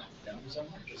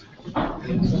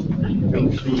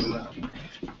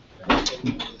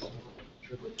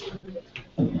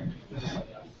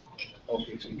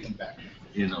 Okay, so you come back.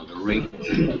 You know, the rate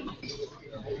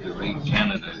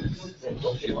Canada is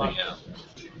shipping out.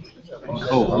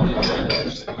 Oh,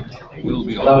 will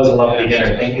be. Well, that was a lovely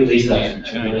dinner. Thank you, Lisa. I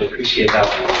really appreciate that.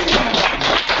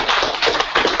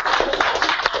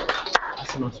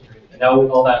 And now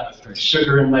with all that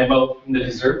sugar in my mouth from the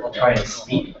dessert, I'll try and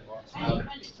speak.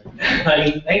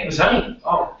 Honey, thank you, honey.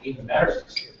 Oh, even better.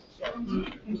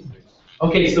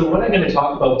 Okay, so what I'm going to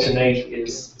talk about tonight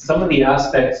is some of the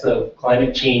aspects of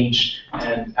climate change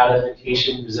and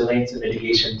adaptation, resilience, and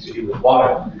mitigation to do with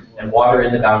water, and water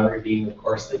in the boundary being, of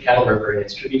course, the Kettle River and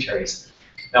its tributaries.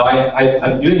 Now,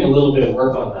 I'm doing a little bit of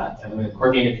work on that. I'm going to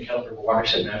coordinate the Kettle River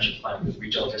Watershed Management Plan with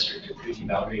Regional District of Coogee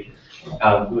Boundary,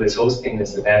 who is hosting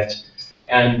this event.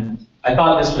 And I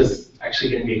thought this was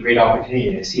actually going to be a great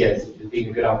opportunity. I see it as being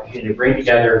a good opportunity to bring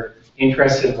together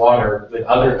interest in water with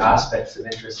other aspects of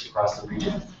interest across the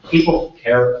region. People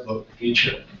care about the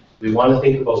future. We want to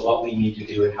think about what we need to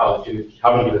do and how to do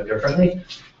it differently.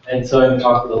 And so I'm going to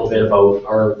talk a little bit about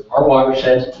our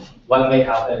watershed, what might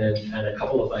happen, and a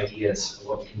couple of ideas of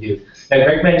what we can do. Now,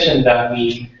 Greg mentioned that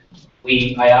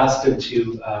I asked him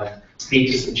to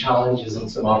speak to some challenges and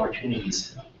some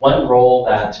opportunities. One role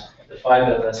that the five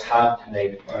of us have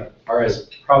tonight are as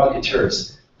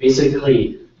provocateurs,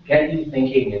 basically get you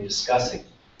thinking and discussing.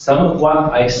 Some of what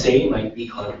I say might be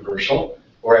controversial,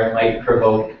 or it might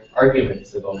provoke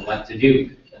arguments about what to do.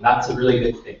 And that's a really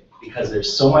good thing, because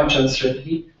there's so much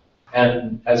uncertainty.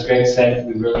 And as Greg said,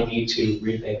 we really need to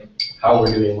rethink how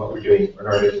we're doing what we're doing in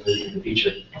order to move in the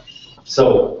future.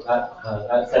 So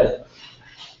that said,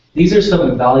 these are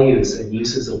some values and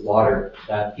uses of water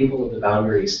that people of the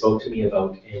boundary spoke to me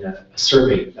about in a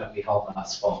survey that we held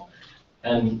last fall.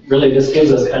 And really, this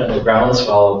gives us kind of a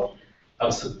groundswell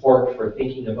of support for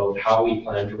thinking about how we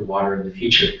plan for water in the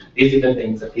future. These are the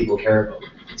things that people care about.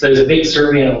 So there's a big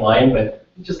survey online, but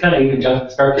just kind of even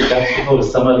start to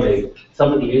juxtapose some of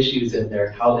the issues in there,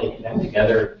 how they connect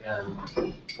together, and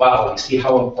wow, you see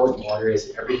how important water is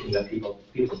in everything that people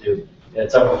do. And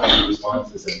several hundred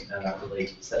responses, and that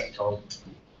really set the tone.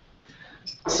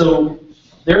 So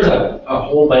there's a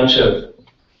whole bunch of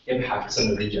impacts in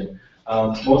the region.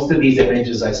 Most of these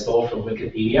images I stole from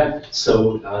Wikipedia,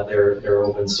 so they're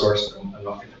open source. I'm not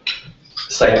going to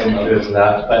cite them other than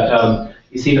that. But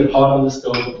you see the pot on the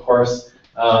stove, of course,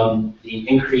 the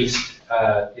increased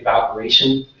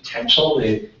evaporation potential,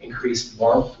 the increased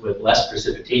warmth with less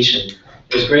precipitation.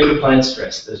 There's greater plant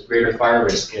stress, there's greater fire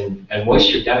risk, and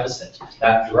moisture deficit,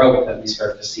 that drought that we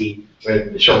start to see, whether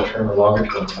the short term or longer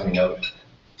term coming out.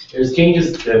 There's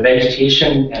changes to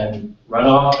vegetation and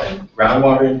runoff and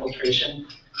groundwater infiltration.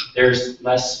 There's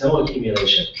less snow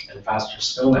accumulation and faster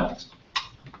snowmelt,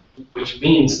 which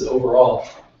means that overall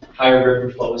higher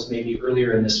river flows maybe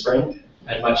earlier in the spring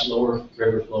and much lower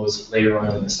river flows later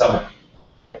on in the summer.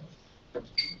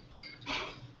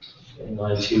 Getting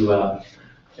on to,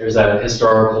 there's a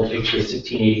historical picture of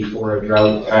 1684,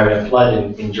 a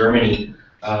flood in Germany.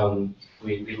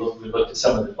 We looked at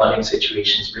some of the flooding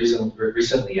situations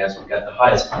recently as we got the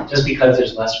highs. Just because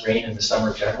there's less rain in the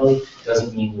summer generally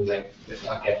doesn't mean we might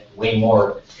not get way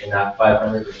more in that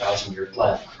 500 or 1,000 year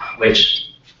flood,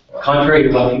 which, contrary to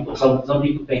what some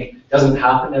people think doesn't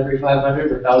happen every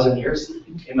 500 or 1,000 years,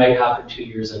 it might happen 2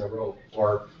 years in a row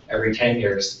or every 10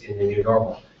 years in the new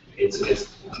normal.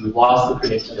 We've lost the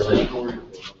predictability.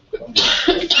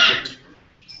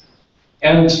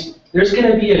 And there's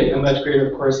going to be a much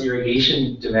greater, of course,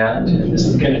 irrigation demand, and this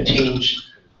is going to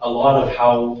change a lot of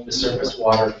how the surface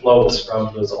water flows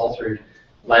from those altered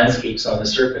landscapes on the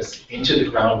surface into the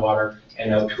groundwater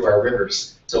and out to our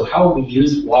rivers. So how we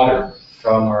use water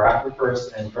from our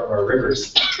aquifers and from our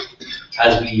rivers,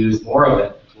 as we use more of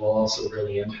it, will also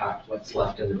really impact what's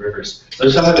left in the rivers. So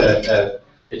some of the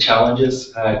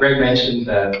challenges, Greg mentioned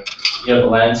the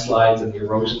landslides and the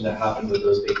erosion that happened with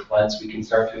those big floods. We can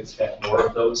start to expect more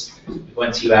of those.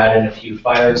 Once you add in a few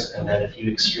fires and then a few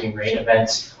extreme rain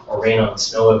events or rain on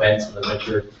snow events in the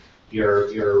winter, your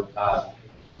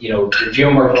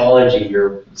geomorphology,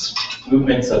 your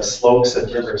movements of slopes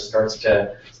and rivers starts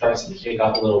to shake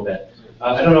up a little bit.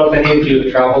 I don't know if any of you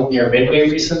have traveled near Midway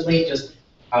recently. Just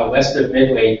west of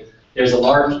Midway, there's a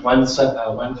large 1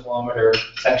 kilometer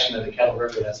section of the Kettle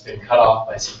River that's been cut off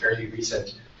by some fairly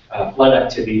recent flood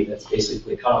activity that's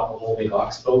basically cut off a whole big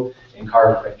oxbow and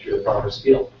carved right through the farmer's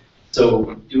field.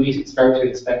 So do we start to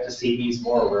expect to see these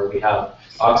more where we have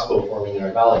oxbow forming in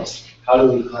our valleys? How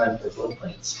do we plan for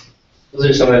floodplains? Those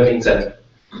are some of the things that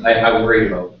I worry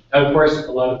about. And of course,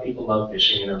 a lot of people love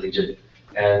fishing in our region,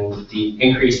 and the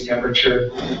increased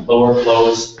temperature, lower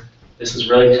flows, this is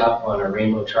really tough on our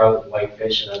rainbow trout,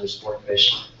 whitefish, and other sport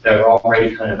fish that are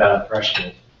already kind of at a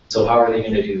threshold. So how are they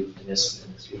going to do in this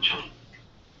future?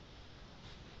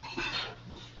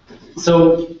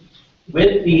 So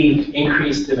with the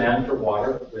increased demand for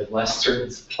water, with less certain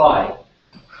supply,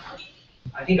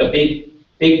 I think a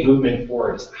big movement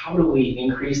forward is how do we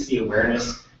increase the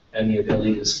awareness and the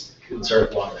ability to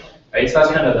conserve water, right? So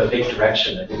that's kind of the big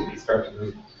direction I think we start to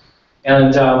move.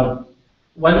 And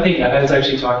one thing, I was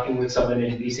actually talking with someone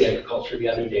in BC Agriculture the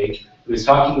other day who was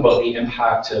talking about the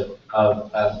impact of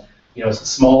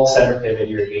small center pivot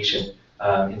irrigation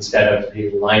instead of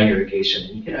the line irrigation.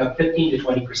 And you can have 15 to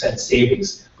 20%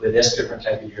 savings with this different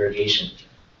type of irrigation.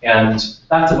 And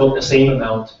that's about the same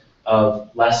amount of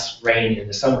less rain in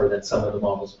the summer that some of the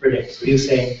models predict. So he was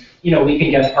saying, we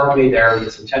can get partway there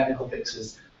with some technical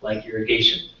fixes like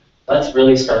irrigation. Let's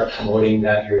really start promoting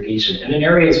that irrigation. And in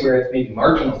areas where it's maybe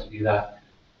marginal to do that,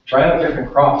 try out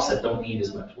different crops that don't need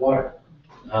as much water.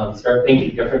 Start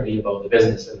thinking differently about the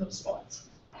business in those spots.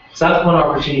 So that's one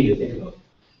opportunity to think about.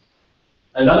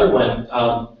 Another one,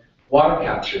 water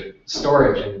capture,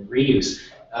 storage, and reuse.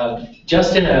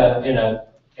 Just in a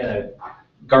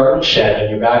garden shed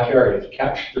in your backyard, if you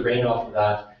capture the rain off of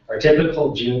that, our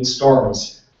typical June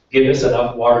storms give us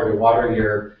enough water to water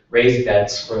your raised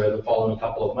beds for the following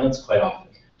couple of months quite often.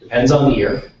 Depends on the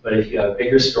year, but if you have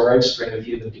bigger storage, string a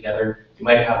few of them together, you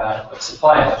might have adequate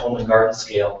supply at the home and garden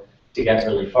scale to get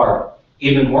really far.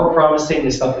 Even more promising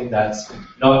is something that's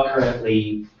not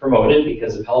currently promoted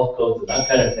because of health codes and that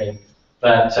kind of thing,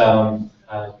 but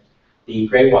the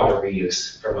grey water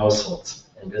reuse for households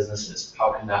and businesses.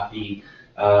 How can that be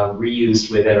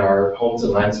reused within our homes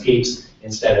and landscapes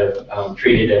instead of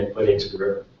treated and put into the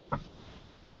river?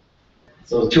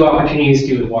 So 2 opportunities to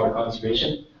do with water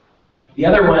conservation. The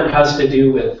other one has to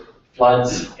do with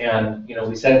floods, and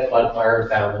we said flood, fire, and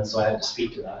famine, so I have to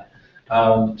speak to that.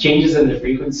 Changes in the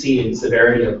frequency and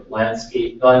severity of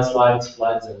landslides,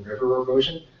 floods, and river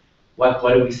erosion. What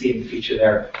do we see in the future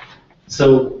there?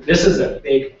 So this is a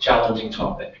big, challenging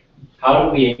topic. How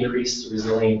do we increase the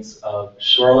resilience of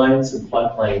shorelines and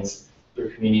floodplains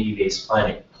through community-based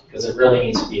planning? Because it really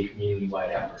needs to be a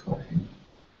community-wide effort.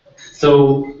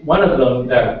 So one of them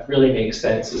that really makes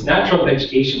sense is natural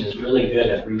vegetation is really good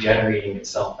at regenerating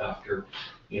itself after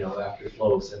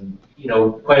flows. And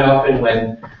quite often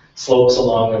when slopes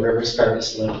along a river start to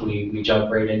slip, we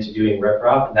jump right into doing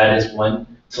riprap, and that is one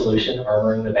solution,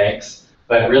 armoring the banks.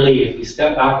 But really, if we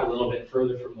step back a little bit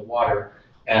further from the water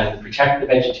and protect the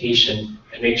vegetation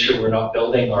and make sure we're not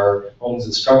building our homes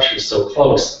and structures so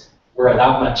close, we're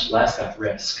that much less at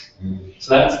risk.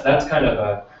 So that's kind of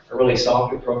a really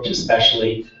soft approach,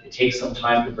 especially. It takes some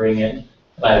time to bring in,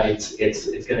 but it's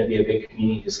going to be a big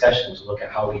community discussion to look at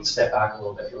how we step back a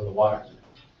little bit from the water.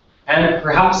 And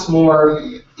perhaps more,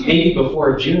 maybe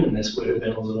before June, this would have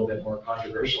been a little bit more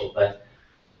controversial, but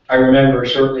I remember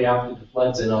shortly after the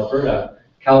floods in Alberta,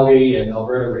 Calgary and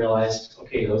Alberta realized,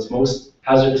 okay, those most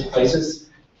hazardous places,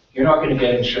 you're not going to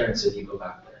get insurance if you go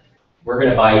back there. We're going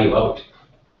to buy you out.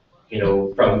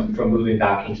 from moving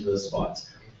back into those spots.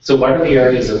 So what are the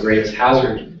areas of greatest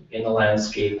hazard in the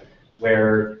landscape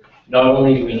where not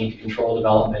only do we need to control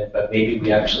development, but maybe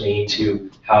we actually need to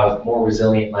have more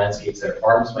resilient landscapes that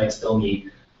farms might still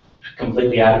need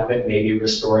completely adequate, maybe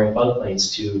restoring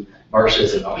floodplains to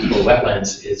marshes and optimal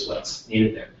wetlands is what's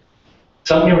needed there.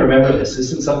 Something to remember, this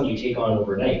isn't something you take on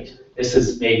overnight. This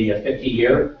is maybe a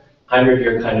 50-year,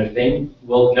 100-year kind of thing.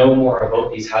 We'll know more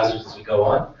about these hazards as we go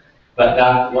on, but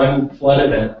that one flood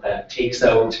event that takes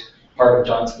out part of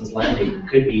Johnston's Landing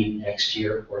could be next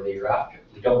year or the year after.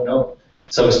 We don't know.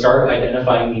 So start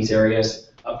identifying these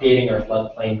areas, updating our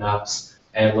floodplain maps,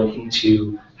 and looking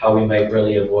to how we might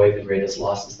really avoid the greatest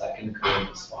losses that can occur in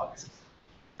these spots.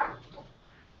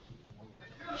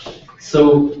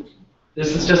 So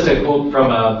this is just a quote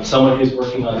from someone who's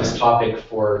working on this topic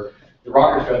for the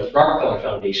Rockefeller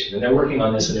Foundation, and they're working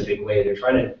on this in a big way. They're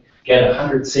trying to get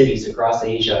 100 cities across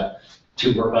Asia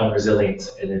to work on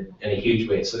resilience in a huge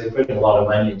way. So they're putting a lot of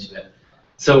money into it.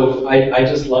 So I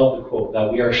just love the quote that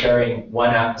we are sharing one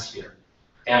atmosphere.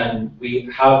 And we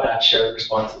have that shared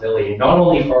responsibility, not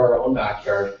only for our own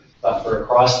backyard, but for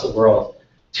across the world,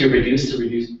 to reduce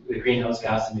the greenhouse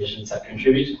gas emissions that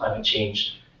contribute to climate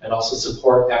change, and also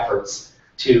support efforts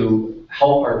to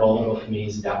help our vulnerable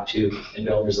communities adapt to and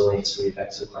build resilience to the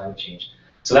effects of climate change.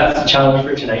 So that's the challenge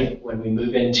for tonight. When we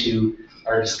move into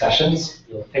our discussions,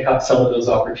 we'll pick up some of those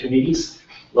opportunities,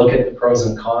 look at the pros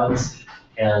and cons,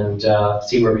 and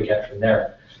see where we get from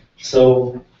there.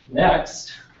 So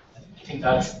next, I think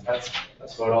that's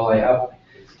about all I have.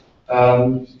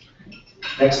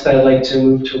 Next, I'd like to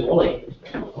move to Roly.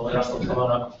 Roly, Russell, come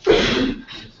on up.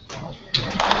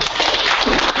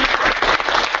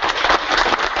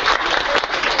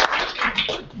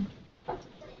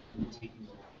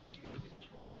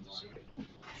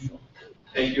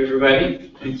 Thank you,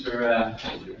 everybody. Thanks for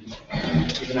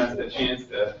giving us the chance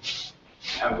to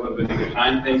have a little bit of a good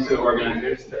time. Thanks to the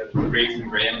organizers, to Grace and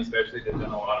Graham especially, they've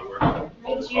done a lot of work.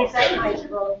 Use that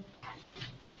microphone.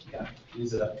 Yeah,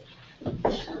 use it up.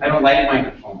 I don't like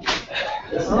microphones.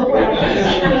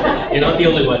 You're not the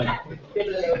only one.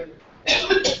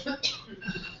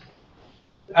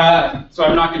 So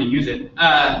I'm not going to use it.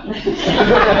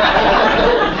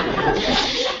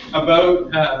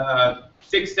 About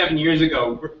 6-7 years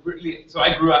ago, so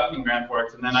I grew up in Grand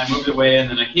Forks, and then I moved away, and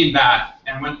then I came back.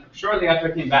 And shortly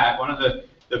after I came back, one of the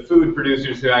food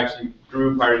producers who actually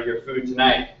grew part of your food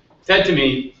tonight said to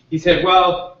me, he said,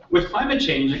 well, with climate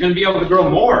change, you're going to be able to grow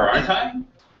more, aren't I?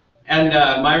 And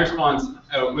my response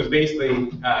was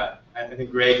basically, I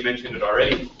think Greg mentioned it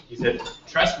already. He said,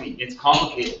 trust me, it's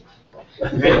complicated.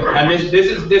 Okay? And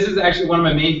this is actually one of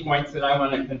my main points that I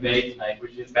want to convey tonight,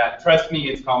 which is that trust me,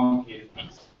 it's complicated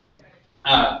piece.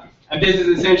 And this is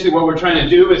essentially what we're trying to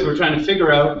do, is we're trying to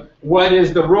figure out what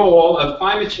is the role of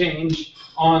climate change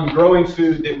on growing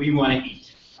food that we want to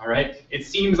eat. All right? It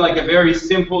seems like a very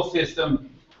simple system.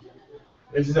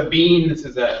 This is a bean. This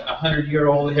is a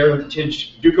 100-year-old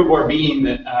heritage Ducabor bean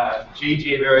that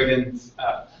J.J. Berrigan's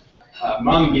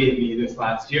mom gave me this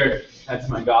last year. That's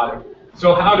my daughter.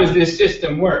 So how does this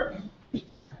system work?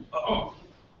 Oh,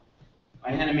 my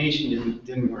animation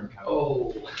didn't work out.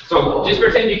 Oh. So just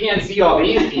pretend you can't see all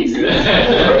these pieces.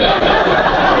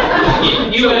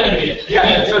 you animate it.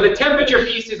 Yeah. So the temperature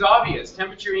piece is obvious.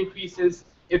 Temperature increases.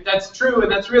 If that's true,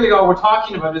 and that's really all we're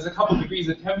talking about is a couple degrees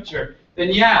of temperature, then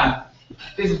yeah,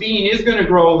 this bean is going to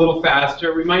grow a little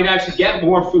faster. We might actually get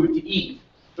more food to eat.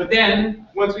 But then,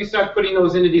 once we start putting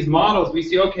those into these models, we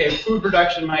see, okay, food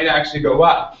production might actually go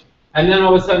up. And then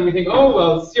all of a sudden we think, oh,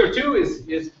 well, CO2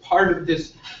 is part of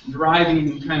this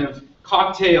driving kind of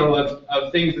cocktail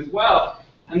of things as well.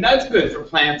 And that's good for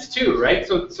plants too, right?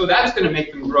 So that's going to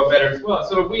make them grow better as well.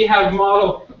 So if we have a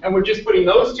model and we're just putting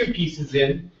those two pieces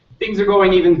in, things are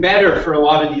going even better for a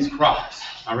lot of these crops,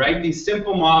 all right? These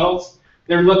simple models,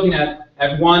 they're looking at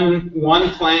one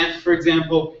plant, for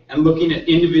example, and looking at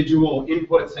individual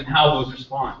inputs and how those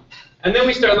respond. And then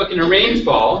we start looking at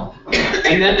rainfall,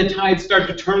 and then the tides start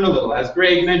to turn a little. As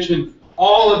Greg mentioned,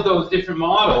 all of those different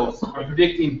models are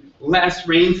predicting less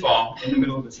rainfall in the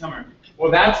middle of the summer.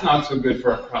 Well, that's not so good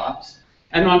for our crops.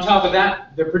 And on top of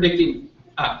that, they're predicting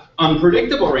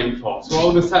unpredictable rainfall. So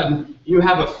all of a sudden, you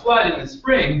have a flood in the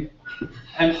spring,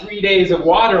 and 3 days of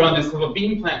water on this little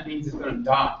bean plant means it's going to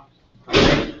die.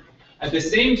 Okay? At the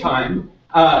same time,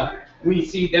 we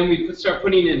start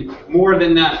putting in more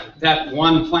than that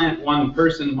one plant, one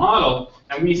person model,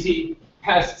 and we see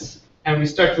pests, and we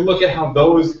start to look at how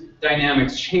those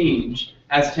dynamics change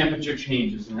as temperature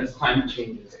changes and as climate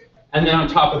changes. And then on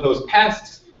top of those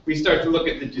pests, we start to look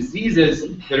at the diseases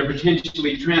that are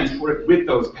potentially transported with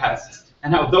those pests.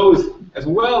 and how those as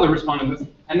well are responding to this.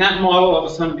 And that model all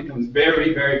of a sudden becomes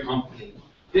very, very complicated.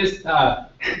 This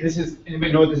is,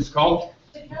 anybody know what this is called?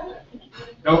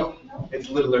 No, it's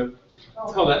littler.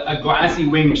 It's called a glassy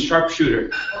winged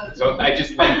sharpshooter. So I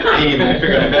just like the name, and I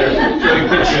figured I better show you a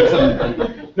picture of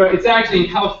something. No, it's actually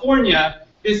in California.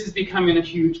 This is becoming a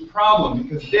huge problem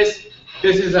because this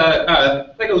is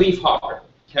like a leaf hopper,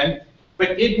 okay?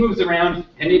 But it moves around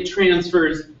and it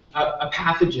transfers a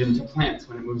pathogen to plants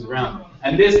when it moves around.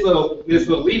 And this little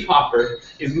leaf hopper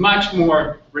is much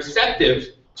more receptive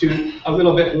to a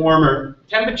little bit warmer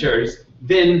temperatures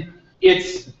than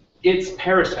its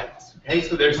parasites. Okay,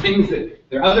 so there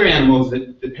are other animals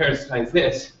that parasitize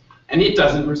this, and it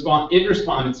doesn't respond. It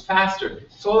responds faster.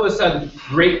 So all of a sudden,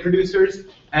 grape producers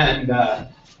and I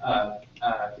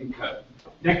think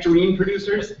nectarine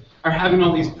producers are having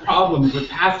all these problems with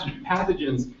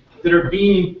pathogens that are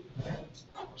being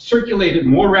circulated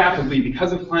more rapidly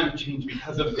because of climate change,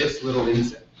 because of this little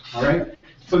insect. All right.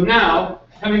 So now,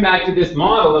 coming back to this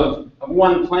model of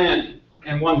one plant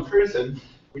and one person,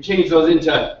 we change those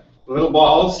into little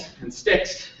balls and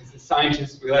sticks. As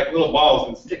scientists, we like little balls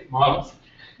and stick models.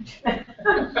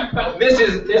 This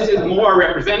is more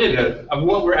representative of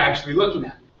what we're actually looking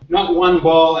at. Not one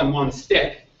ball and one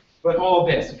stick, but all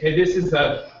this. Okay, this is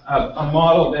a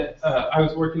model that I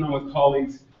was working on with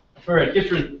colleagues for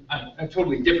a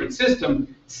totally different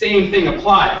system. Same thing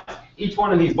applies. Each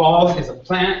one of these balls is a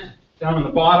plant down on the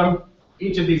bottom.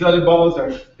 Each of these other balls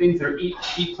are things that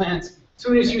eat plants. As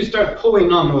soon as you start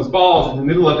pulling on those balls in the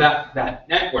middle of that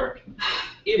network,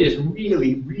 it is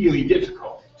really, really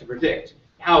difficult to predict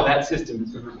how that system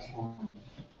is going to respond.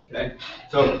 Okay,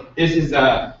 so this is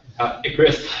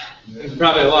Icarus.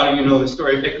 Probably a lot of you know the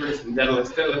story of Icarus and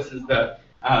Daedalus. Daedalus is the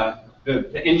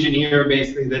engineer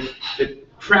basically that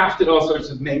crafted all sorts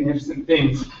of magnificent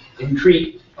things in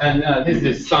Crete. And this is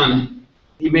his son.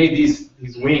 He made these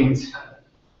wings.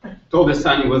 Told his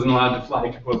son he wasn't allowed to fly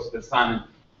too close to the sun.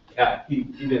 Yeah, he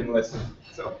didn't listen,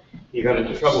 so he got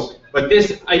into trouble. But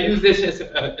this, I use this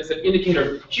as an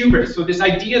indicator of hubris. So this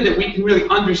idea that we can really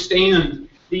understand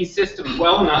these systems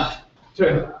well enough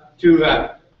to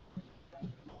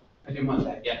I didn't want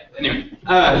that yet. Anyway,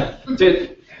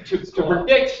 to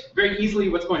predict very easily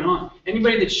what's going on.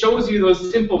 Anybody that shows you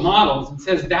those simple models and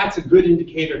says that's a good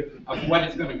indicator of what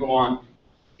is going to go on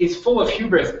is full of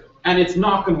hubris, and it's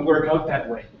not going to work out that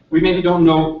way. We maybe don't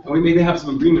know, and we maybe have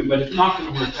some agreement, but it's not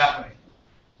going to work that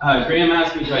way. Graham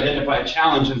asked me to identify a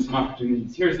challenge and some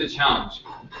opportunities. Here's the challenge,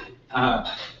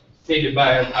 stated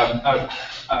by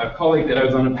a colleague that I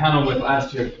was on a panel with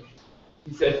last year.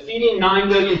 He said, feeding 9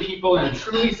 billion people in a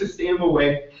truly sustainable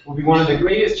way will be one of the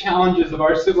greatest challenges of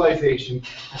our civilization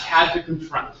has had to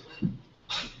confront.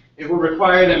 It will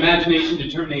require the imagination,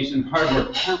 determination, and hard work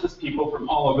of countless people from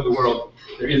all over the world.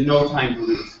 There is no time to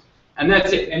lose. And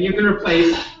that's it. And you can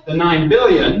replace the 9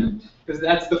 billion, because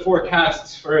that's the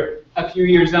forecasts for a few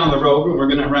years down the road when we're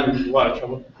going to run into a lot of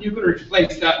trouble. You can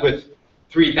replace that with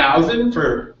 3,000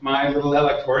 for my little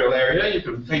electoral area. You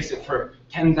can replace it for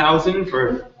 10,000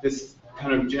 for this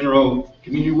kind of general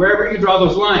community. Wherever you draw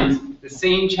those lines, the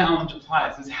same challenge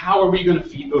applies. Is how are we going to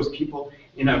feed those people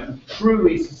in a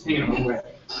truly sustainable way?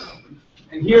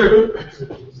 And here,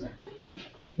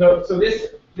 so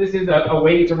this is a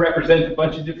way to represent a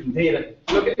bunch of different data.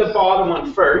 Look at the bottom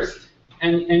one first,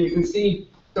 and you can see,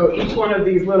 so each one of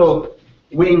these little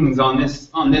wings on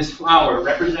this flower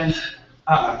represents,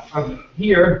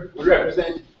 here, would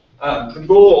represent the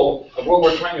goal of what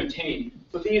we're trying to attain.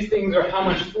 So these things are how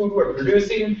much food we're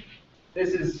producing.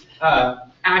 This is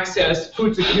access,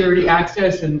 food security,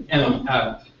 access, and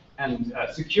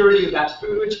security of that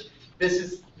food. This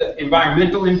is the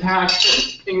environmental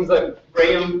impact, things like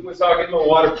Graham was talking about,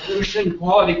 water pollution,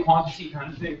 quality, quantity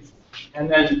kind of things, and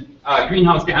then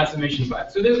greenhouse gas emissions.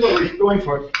 So this is what we're going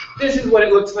for. This is what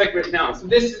it looks like right now. So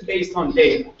this is based on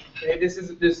data. Okay? This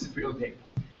is real data.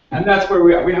 And that's where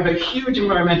we are. We have a huge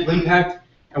environmental impact,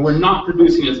 and we're not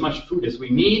producing as much food as we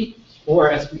need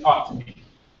or as we ought to be.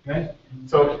 Okay?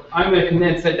 So I'm going to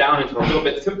condense that down into a little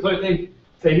bit simpler thing.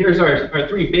 Say here's our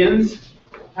 3 bins.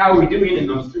 How are we doing in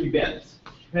those 3 bins?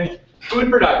 Okay?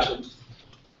 Food production.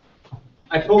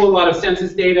 I pulled a lot of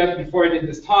census data before I did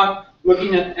this talk,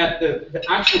 looking at the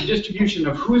actual distribution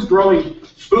of who's growing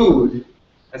food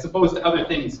as opposed to other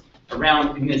things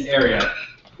around in this area.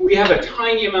 We have a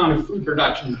tiny amount of food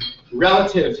production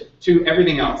relative to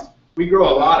everything else. We grow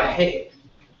a lot of hay.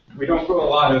 We don't grow a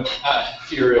lot of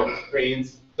cereal,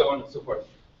 grains, so on and so forth.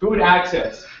 Food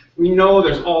access. We know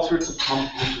there's all sorts of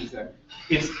complications there.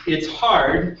 It's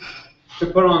hard to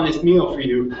put on this meal for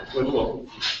you with local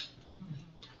food.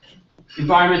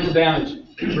 Environmental damage.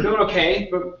 We're doing okay,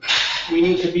 but we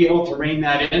need to be able to rein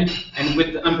that in, and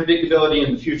with the unpredictability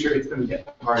in the future, it's going to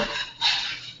get hard.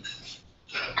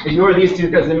 Ignore these two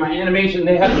because in my animation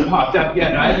they haven't popped up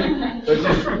yet either. So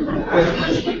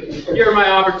just, here are my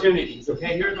opportunities,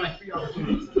 okay? Here are my 3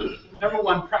 opportunities. Number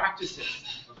 1, practices,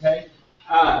 okay?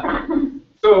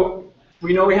 So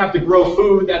we know we have to grow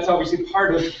food. That's obviously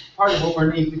part of what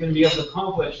we're going to be able to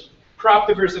accomplish. Crop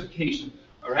diversification,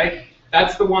 all right?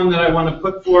 That's the one that I want to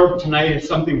put forward tonight as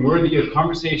something worthy of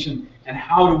conversation, and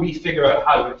how do we figure out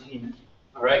how to attain it,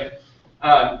 all right?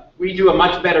 We do a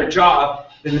much better job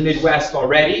than the Midwest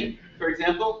already, for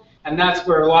example, and that's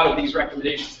where a lot of these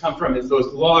recommendations come from, is those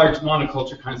large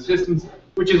monoculture kind of systems,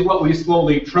 which is what we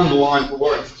slowly trundle on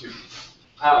towards to.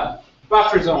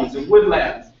 Buffer zones and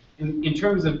woodlands, in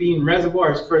terms of being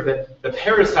reservoirs for the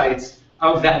parasites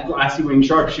of that glassy-winged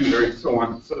sharpshooter and so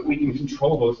on, so that we can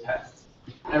control those pests.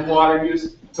 And water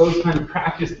use, those kind of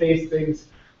practice-based things.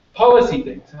 Policy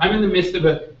things. I'm in the midst of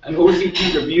an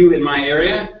OCP review in my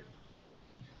area.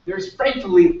 There's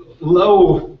frightfully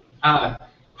low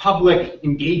public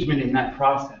engagement in that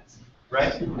process,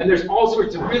 right? And there's all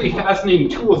sorts of really fascinating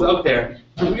tools out there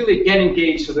to really get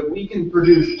engaged so that we can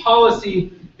produce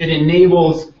policy that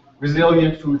enables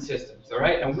resilient food systems, all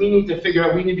right? And we need to figure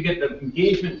out, we need to get the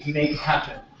engagement to make it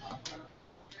happen.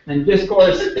 And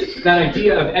discourse, that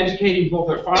idea of educating both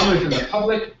our farmers and the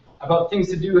public about things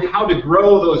to do, how to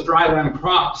grow those dryland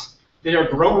crops that are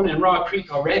grown in Rock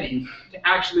Creek already to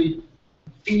actually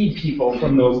feed people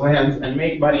from those lands and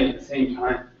make money at the same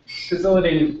time.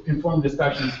 Facilitating informed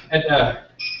discussions.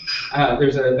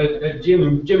 There's a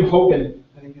Jim Hogan,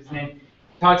 I think his name,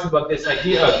 talks about this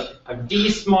idea of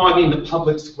de-smogging the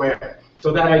public square.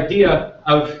 So that idea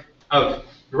of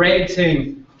Greg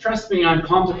saying, trust me, I'm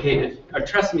complicated, or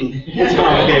trust me, it's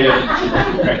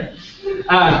complicated.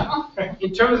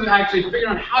 In terms of actually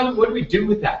figuring out what do we do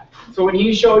with that? So when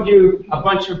he showed you a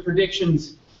bunch of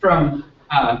predictions from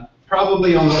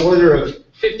probably on the order of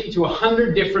 50 to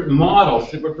 100 different models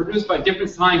that were produced by different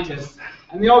scientists,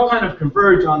 and they all kind of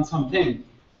converge on something.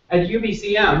 At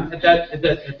UBCM, at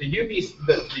the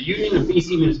Union of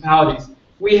BC Municipalities,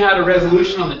 we had a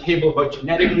resolution on the table about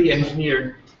genetically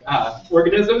engineered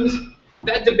organisms.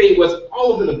 That debate was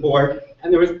all over the board,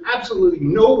 and there was absolutely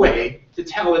no way to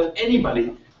tell if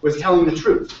anybody was telling the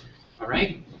truth, all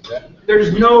right?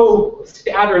 There's no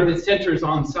scatter that centers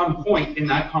on some point in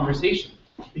that conversation,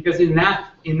 because in that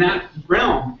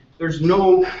realm, there's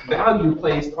no value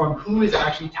placed on who is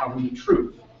actually telling the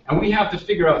truth. And we have to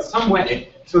figure out some way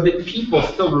so that people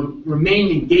still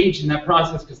remain engaged in that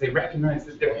process because they recognize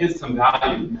that there is some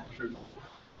value in that truth.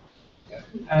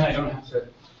 And I don't have to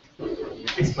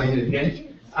explain it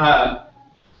again.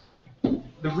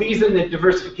 The reason that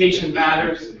diversification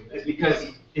matters is because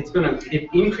it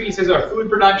increases our food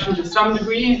production to some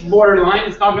degree. Borderline,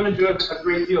 it's not going to do a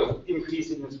great deal of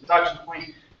increasing this production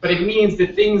point, but it means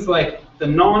that things like the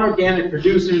non-organic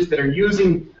producers that are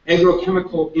using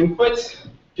agrochemical inputs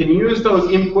can use those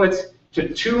inputs to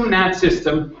tune that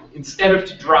system instead of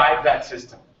to drive that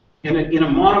system. In a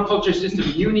monoculture system,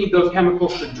 you need those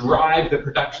chemicals to drive the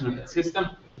production of that system.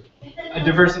 A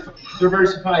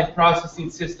diversified processing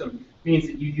system means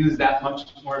that you use that much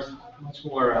more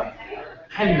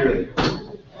tenderly.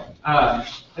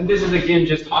 And this is again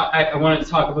just I wanted to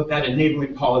talk about that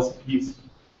enabling policy piece.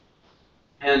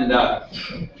 And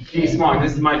de-smog,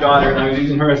 this is my daughter, and I was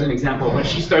using her as an example. When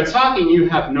she starts talking, you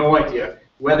have no idea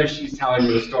whether she's telling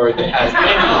you a story that has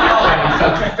any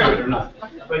substance to it or not.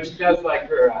 But she does like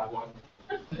her one.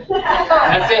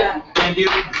 That's it. Thank you.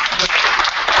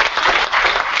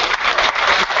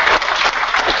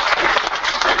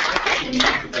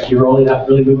 Thank you, Roly. That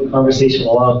really moved the conversation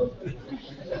along.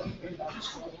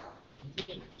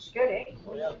 Good, eh?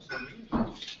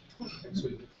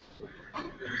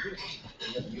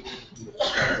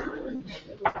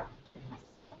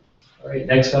 All right,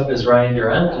 next up is Ryan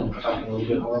Durand, and talking a little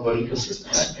bit more about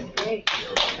ecosystems. Great.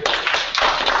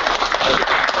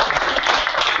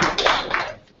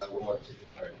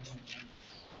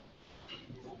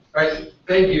 All right,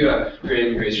 thank you, Greg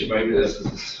and Grace, for reminding me this.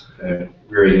 This is a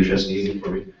very interesting evening for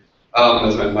me.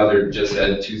 As my mother just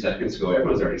said 2 seconds ago,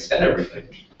 everyone's already said everything.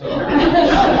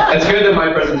 It's good that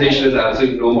my presentation is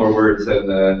absolutely no more words than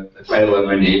the title of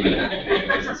my name in it.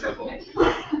 Nice and simple.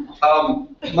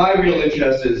 My real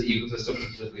interest is ecosystems,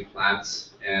 specifically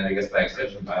plants, and I guess by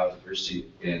extension biodiversity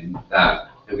in that.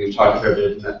 And we've talked a fair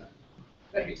bit.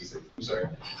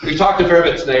 We've talked a fair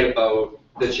bit tonight about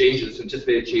the changes,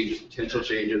 anticipated changes, potential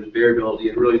changes, variability,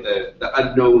 and really the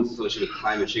unknowns associated with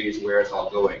climate change and where it's all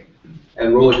going.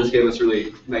 And Roly just gave us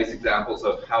really nice examples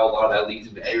of how a lot of that leads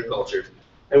into agriculture.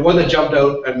 And one that jumped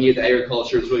out at me at the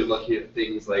agriculture is really looking at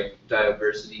things like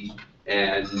diversity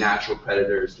and natural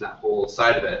predators and that whole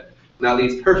side of it. And that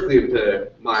leads perfectly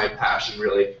into my passion,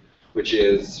 really, which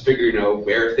is figuring out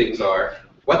where things are,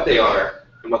 what they are,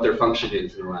 and what their function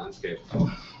is in a landscape.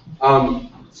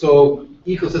 So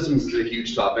ecosystems is a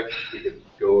huge topic. We could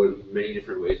go in many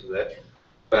different ways with it.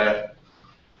 But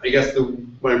I guess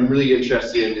what I'm really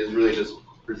interested in is really just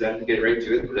presenting, get right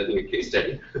to it, presenting a case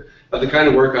study of the kind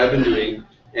of work I've been doing,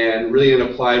 and really an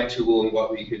applied tool and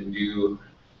what we can do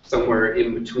somewhere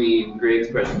in between Greg's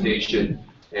presentation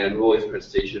and Roly's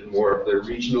presentation, more of the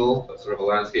regional, sort of a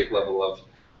landscape level of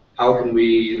how can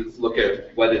we look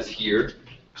at what is here,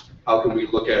 how can we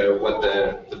look at what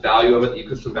the value of it, the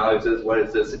ecosystem values is, what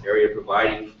is this area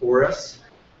providing for us,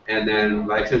 and then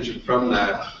by extension from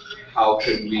that, how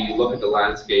can we look at the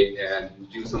landscape and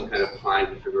do some kind of plan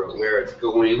to figure out where it's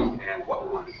going and what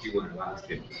we want to do in our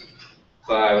landscape.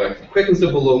 So I have a quick and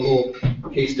simple local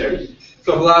case study.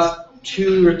 So for the last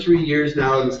 2 or 3 years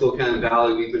now in the Slocan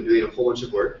Valley, we've been doing a whole bunch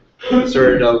of work. We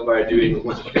started out by doing a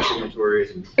bunch of fish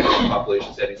inventories and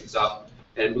population studies and stuff,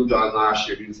 and moved on last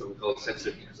year doing something called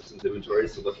sensitive ecosystems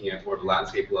inventories, so looking at more of the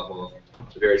landscape level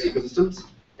of the various ecosystems,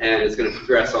 and it's going to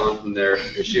progress on from there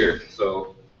this year.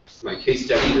 So my case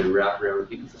study to wrap around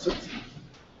ecosystems.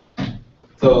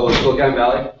 So Slocan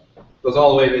Valley goes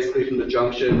all the way basically from the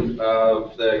junction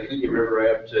of the Kootenai River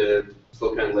right up to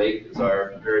Slocan Lake is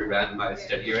our very randomized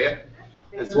study area.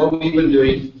 And so what we've been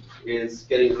doing is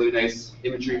getting really nice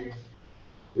imagery.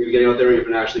 We've been getting out there and we've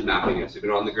been actually mapping it. So we've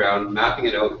been on the ground, mapping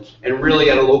it out, and really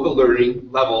at a local learning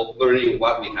level, learning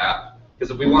what we have.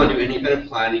 Because if we want to do any kind of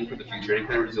planning for the future, any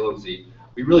kind of resiliency,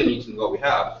 we really need to know what we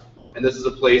have. And this is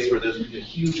a place where there's been a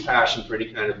huge passion for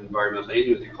any kind of environmental,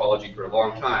 anything with ecology for a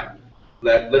long time,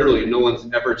 that literally no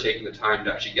one's ever taken the time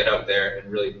to actually get out there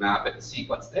and really map it and see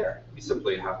what's there. We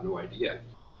simply have no idea.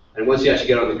 And once you actually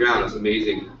get on the ground, it's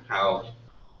amazing how,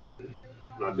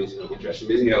 not amazing,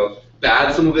 amazing how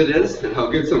bad some of it is and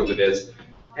how good some of it is.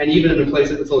 And even in a place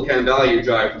like the Slocan Valley, you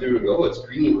drive through and go, oh, it's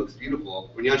green, it looks beautiful.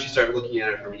 When you actually start looking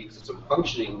at it from an ecosystem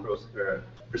functioning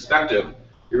perspective,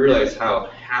 you realize how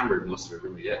hammered most of it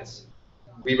really is.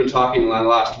 We've been talking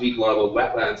last week a lot about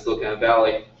wetlands, Slocan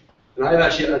Valley, and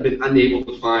I've been unable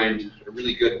to find a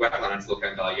really good wetland in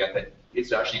Slocan Valley yet that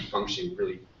it's actually functioning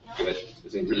really good.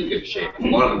 It's in really good shape. A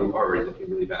lot of them are already looking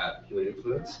really bad, human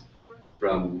influence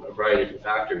from a variety of different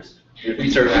factors. And if we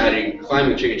start adding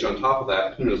climate change on top of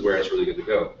that, who knows where it's really good to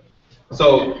go.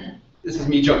 So this is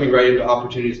me jumping right into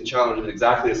opportunities and challenges at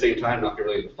exactly the same time, not going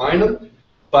to really define them,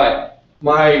 but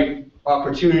my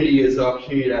opportunity is the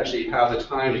opportunity to actually have the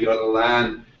time to get on the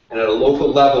land and at a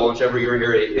local level, whichever your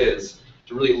area is,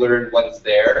 to really learn what is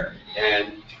there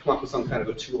and come up with some kind of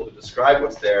a tool to describe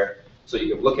what's there so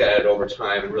you can look at it over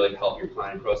time and really help your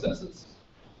planning processes.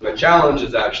 My challenge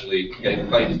is actually getting the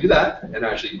client to do that and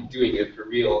actually doing it for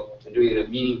real and doing it in a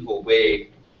meaningful way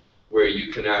where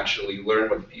you can actually learn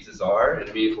what the pieces are in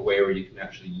a meaningful way where you can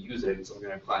actually use it in some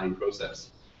kind of planning process.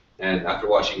 And after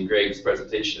watching Greg's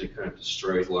presentation, it kind of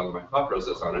destroys a lot of my thought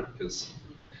process on it because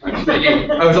I'm thinking,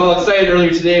 I was all excited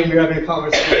earlier today when we were having a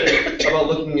conversation about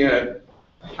looking at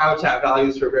habitat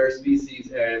values for rare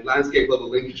species and landscape level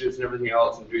linkages and everything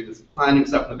else and doing this planning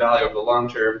stuff in the valley over the long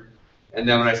term. And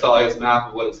then when I saw his map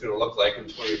of what it's going to look like in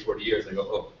 20 or 40 years, I go,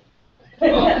 oh,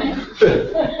 well,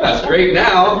 that's great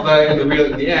now, but in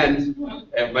the end,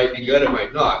 it might be good, it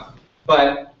might not.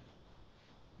 But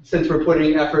since we're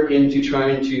putting effort into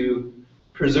trying to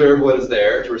preserve what is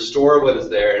there, to restore what is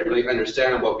there, and really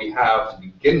understand what we have to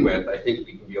begin with, I think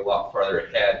we can be a lot farther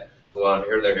ahead in a lot of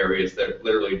other areas that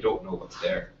literally don't know what's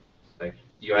there. Like,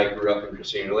 I grew up in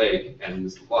Christina Lake, and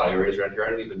there's a lot of areas around here I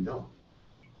don't even know.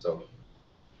 So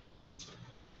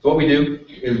what we do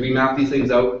is we map these things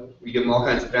out. We give them all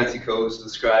kinds of fancy codes to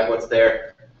describe what's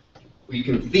there. We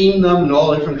can theme them in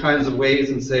all different kinds of ways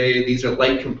and say these are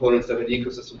light components of an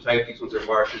ecosystem type. These ones are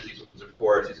marshes, these ones are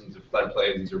forests, these ones are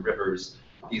floodplains, these are rivers.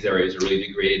 These areas are really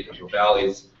degraded natural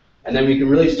valleys. And then we can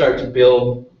really start to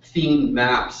build themed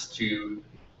maps to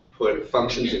put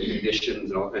functions and conditions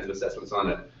and all kinds of assessments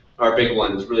on it. Our big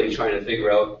one is really trying to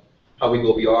figure out how we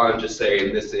go beyond just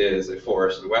saying this is a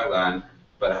forest and wetland,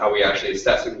 but how we actually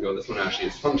assess it and go, this one actually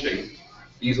is functioning.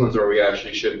 These ones where we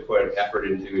actually should put effort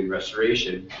into in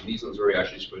restoration. And these ones where we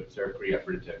actually should start putting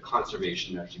effort into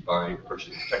conservation, actually buying,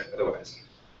 purchasing, protecting otherwise,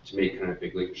 to make kind of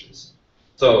big linkages.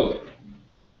 So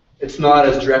it's not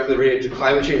as directly related to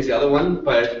climate change as the other one,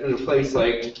 but in a place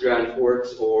like Grand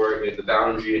Forks or in the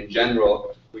boundary in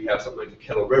general, we have something like the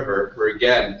Kettle River, where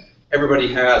again,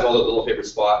 everybody has all the little favorite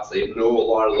spots. They know a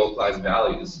lot of localized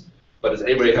values. But does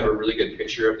anybody have a really good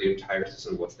picture of the entire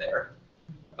system of what's there?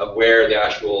 of where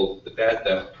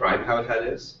the prime habitat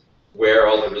is, where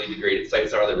all the really degraded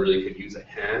sites are that really could use a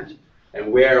hand,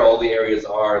 and where all the areas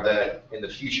are that in the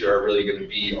future are really going to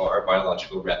be our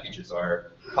biological refuges,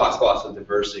 our hotspots of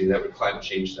diversity that when climate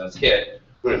change does hit,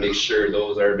 we're going to make sure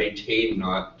those are maintained,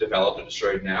 not developed or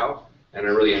destroyed now, and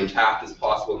are really intact as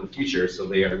possible in the future, so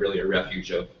they are really a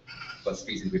refuge of what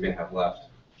species we may have left.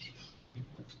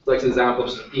 So like an example of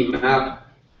just a theme map,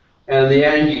 and in the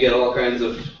end you get all kinds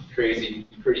of crazy,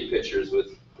 pretty pictures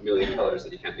with a million colors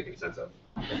that you can't make any sense of.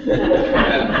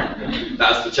 And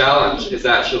that's the challenge, is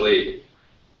actually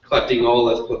collecting all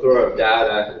this plethora of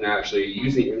data and actually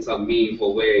using it in some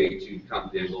meaningful way to come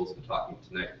to the end goals we're talking about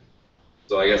tonight.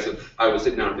 So I guess if I was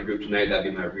sitting down with the group tonight, that'd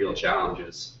be my real challenge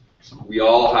is we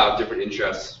all have different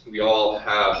interests, we all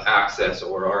have access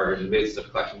or are in the midst of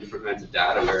collecting different kinds of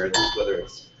data, whether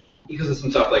it's ecosystem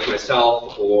stuff like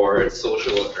myself or it's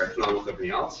social or economic or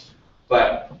everything else.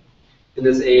 But in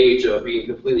this age of being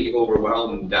completely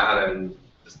overwhelmed with data and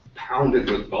just pounded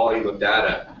with volume of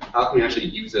data, how can we actually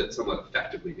use it somewhat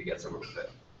effectively to get somewhere with it?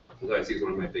 That I see is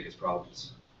one of my biggest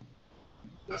problems.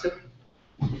 That's it.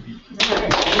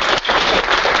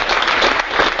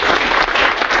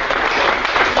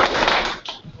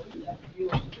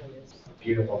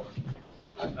 Beautiful.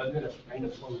 I'm going to kind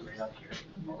of float right up here.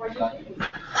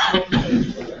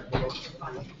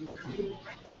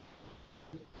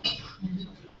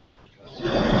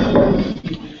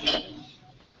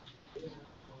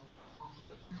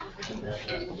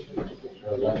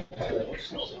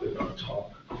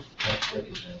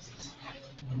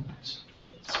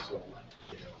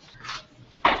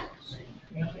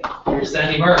 Here's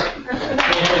Sandy Mark.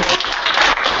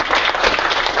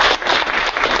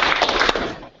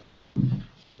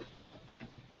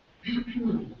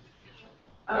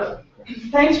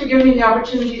 Thanks for giving me the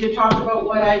opportunity to talk about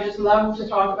what I just love to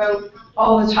talk about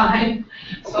all the time.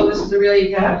 So this is a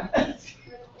really,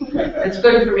 it's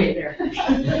good for me there.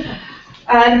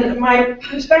 And my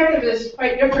perspective is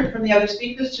quite different from the other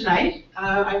speakers tonight.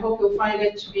 I hope you'll find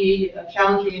it to be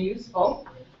challenging and useful.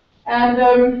 And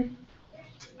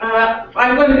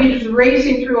I'm going to be just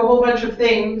racing through a whole bunch of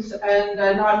things and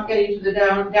not getting to the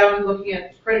down and looking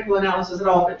at critical analysis at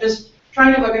all, but just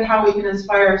trying to look at how we can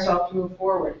inspire ourselves to move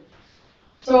forward.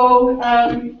 So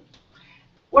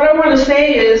what I want to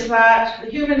say is that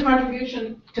the human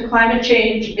contribution to climate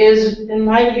change is, in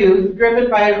my view, driven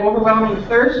by an overwhelming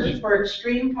thirst for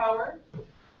extreme power,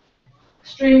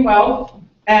 extreme wealth,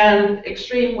 and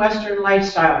extreme Western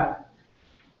lifestyle.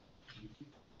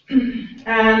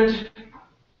 And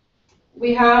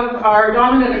we have our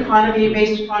dominant economy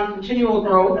based upon continual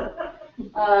growth,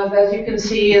 as you can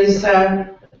see, is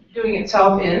doing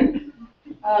itself in.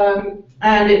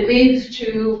 And it leads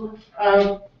to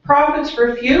profits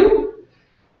for few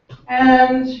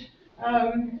and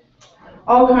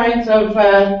all kinds of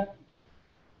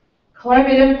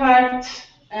climate impacts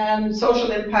and social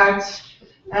impacts.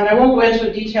 And I won't go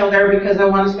into detail there because I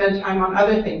want to spend time on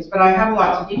other things, but I have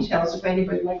lots of details if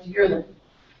anybody would like to hear them.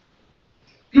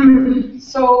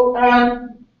 So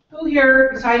who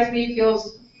here besides me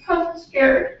feels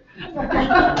scared in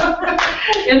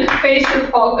the face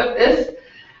of all of this?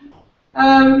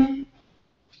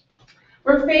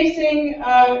 We're facing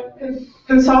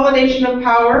consolidation of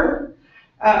power,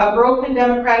 a broken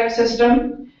democratic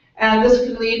system, and this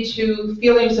can lead to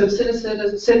feelings of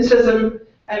cynicism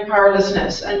and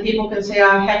powerlessness. And people can say,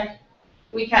 oh, heck,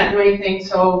 we can't do anything,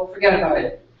 so forget about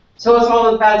it. So it's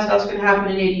all the bad stuff's going to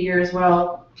happen in 80 years,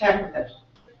 well, check with it.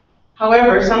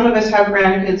 However, some of us have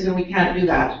grandkids and we can't do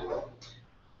that.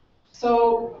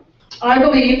 So I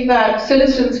believe that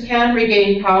citizens can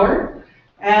regain power.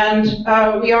 And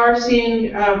we are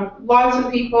seeing lots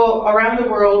of people around the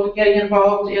world getting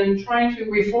involved in trying to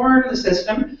reform the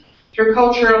system through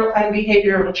cultural and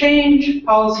behavioral change,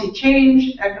 policy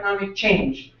change, economic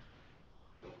change.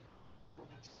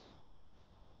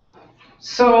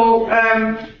 So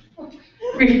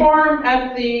reform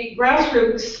at the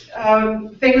grassroots,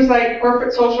 things like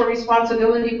corporate social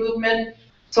responsibility movement,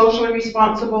 socially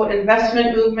responsible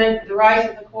investment movement, the rise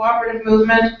of the cooperative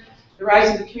movement, the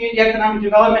rise of the community economic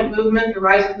development movement, the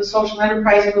rise of the social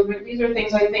enterprise movement. These are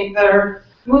things I think that are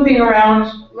moving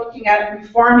around, looking at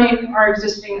reforming our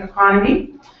existing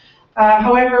economy.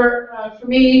 However, for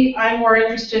me, I'm more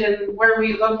interested in where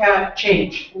we look at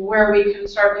change, where we can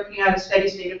start looking at a steady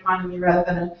state economy rather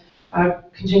than a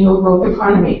continual growth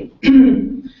economy.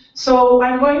 So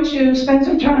I'm going to spend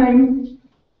some time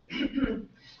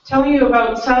telling you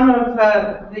about some of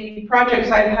the projects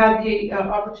I've had the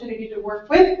opportunity to work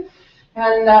with,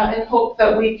 and in hope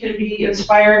that we can be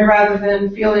inspired rather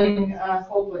than feeling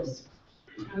hopeless.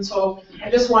 And so I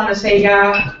just want to say,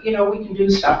 yeah, you know, we can do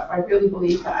stuff. I really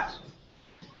believe that.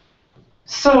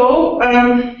 So,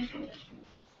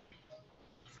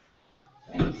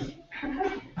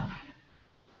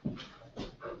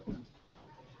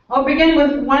 I'll begin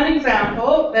with one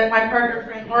example that my partner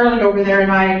Frank Moreland over there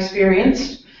and I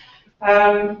experienced.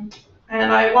 And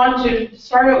I want to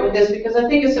start out with this because I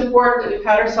think it's important that we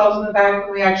pat ourselves on the back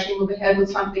when we actually move ahead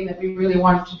with something that we really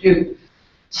want to do.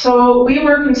 So we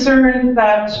were concerned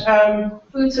that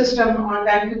food system on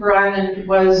Vancouver Island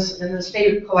was in a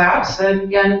state of collapse, and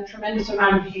again, tremendous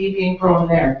amount of hay being grown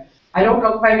there. I don't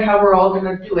know quite how we're all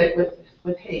going to do it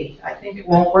with hay. I think it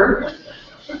won't work.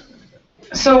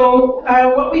 So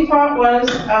what we thought was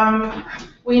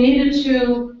we needed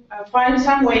to find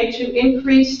some way to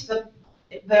increase the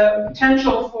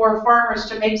potential for farmers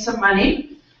to make some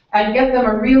money and get them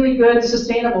a really good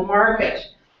sustainable market.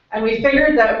 And we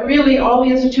figured that really all the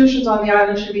institutions on the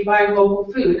island should be buying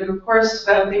local food, and of course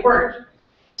they weren't.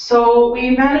 So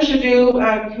we managed to do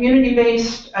a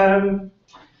community-based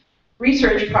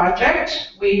research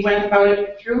project. We went about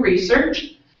it through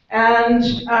research, and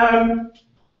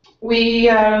we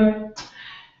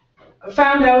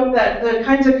found out that the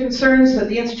kinds of concerns that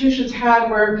the institutions had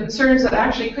were concerns that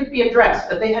actually could be addressed,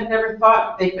 that they had never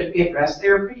thought they could be addressed. They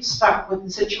were pretty stuck with the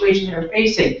situation they were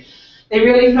facing. They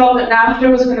really felt that NAFTA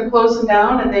was going to close them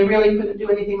down, and they really couldn't do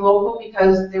anything local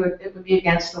because it would be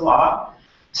against the law.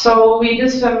 So we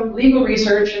did some legal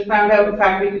research and found out, in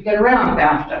fact, we could get around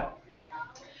NAFTA.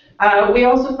 We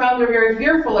also found they're very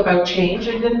fearful about change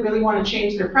and didn't really want to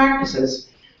change their practices.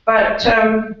 But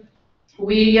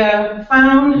we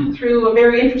found through a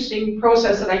very interesting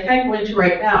process that I can't go into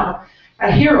right now,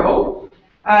 a hero,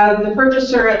 the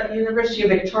purchaser at the University of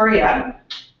Victoria,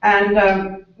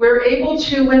 and we're able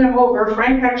to win him over.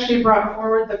 Frank actually brought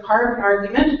forward the carbon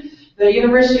argument. The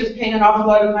university was paying an awful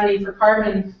lot of money for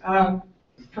carbon,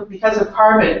 because of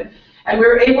carbon, and we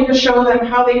were able to show them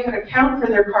how they could account for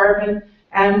their carbon,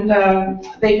 and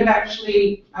they could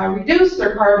actually reduce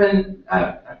their carbon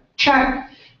check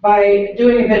by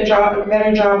doing a better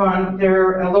job on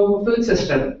their local food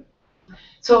system.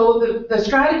 So the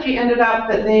strategy ended up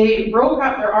that they broke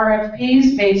up their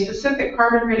RFPs, made specific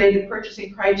carbon-related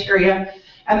purchasing criteria,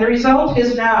 and the result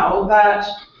is now that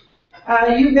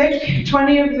UVic,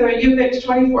 20 of the UVic's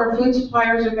 24 food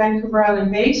suppliers are Vancouver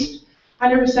Island based.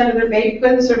 100% of their baked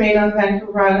goods are made on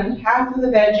Vancouver Island. Half of the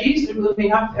veggies are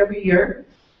moving up every year.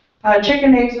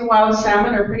 Chicken, eggs, and wild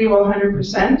salmon are pretty well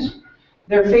 100%.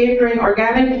 They're favoring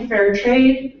organic and fair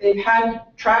trade. They've had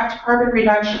tracked carbon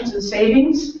reductions and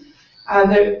savings.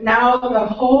 Now the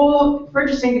whole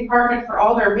purchasing department for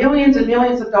all their millions and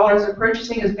millions of dollars of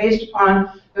purchasing is based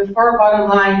upon the four bottom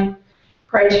line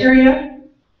criteria: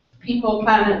 people,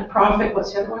 planet, profit,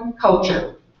 what's the other one?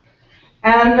 Culture.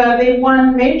 And they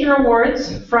won major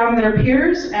awards from their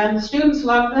peers, and the students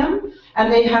love them,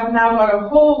 and they have now got a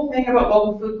whole thing about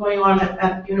local food going on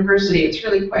at the university. It's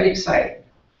really quite exciting.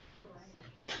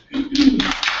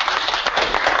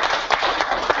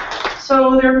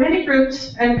 So there are many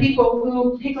groups and people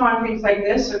who take on things like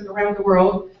this around the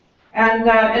world, and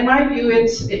in my view,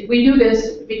 we do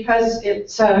this because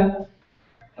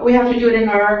we have to do it in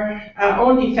our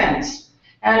own defense.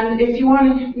 And if you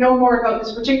want to know more about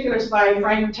this particular slide,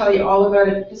 Frank can tell you all about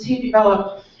it because he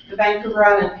developed the Vancouver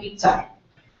Island pizza.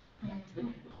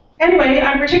 Anyway,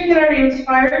 I'm particularly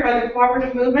inspired by the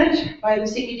cooperative movement, by the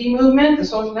CED movement, the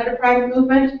social enterprise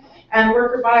movement, and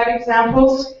worker buy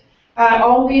examples.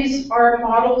 All these are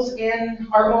models in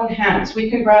our own hands.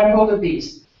 We can grab hold of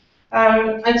these.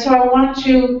 And so I want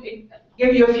to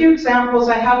give you a few examples.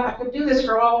 I could do this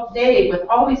for all day with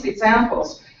all these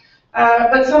examples.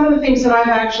 But some of the things that I've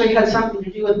actually had something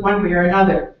to do with one way or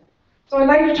another. So I'd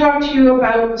like to talk to you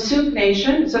about the Soup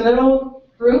Nation. It's a little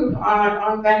group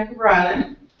on Vancouver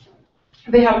Island.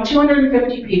 They have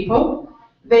 250 people.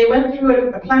 They went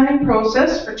through a planning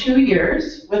process for 2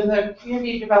 years with a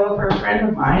community developer, a friend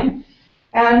of mine.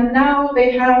 And now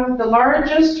they have the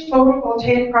largest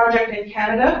photovoltaic project in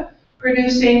Canada,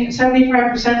 producing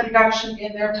 75% reduction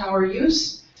in their power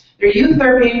use. Their youth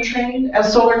are being trained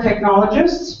as solar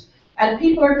technologists, and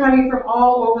people are coming from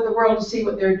all over the world to see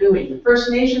what they're doing. The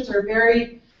First Nations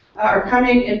are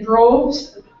coming in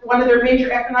droves. One of their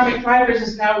major economic drivers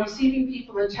is now receiving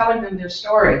people and telling them their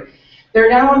story. They're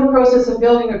now in the process of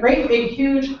building a great big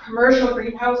huge commercial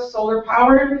greenhouse, solar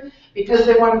powered, because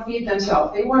they want to feed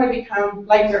themselves. They want to become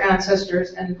like their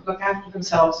ancestors and look after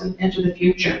themselves into the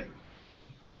future.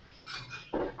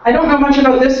 I don't know much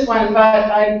about this one,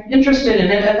 but I'm interested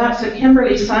in it, and that's the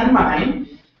Kimberley Sun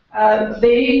Mine.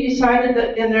 They decided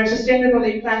that in their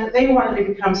sustainability plan that they wanted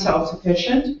to become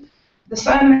self-sufficient. The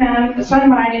Sun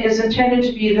Mine is intended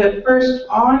to be the first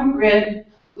on-grid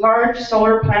large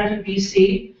solar plant in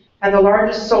BC and the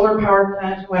largest solar power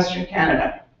plant in Western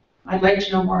Canada. I'd like to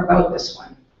know more about this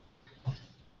one.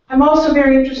 I'm also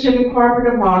very interested in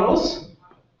cooperative models.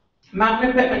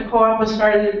 Mountain Equipment Co-op was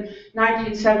started in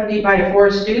 1970 by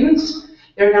 4 students.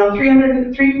 There are now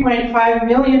 303.5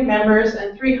 million members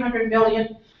and 300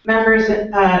 million members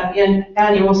in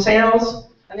annual sales,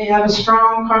 and they have a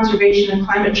strong conservation and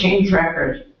climate change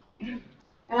record.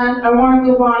 And I want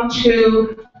to move on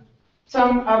to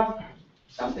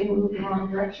something moving in the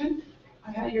wrong direction.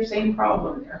 I had your same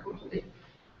problem there.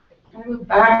 Can I move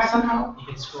back somehow? You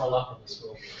can scroll up on the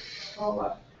scroll. Scroll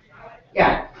up.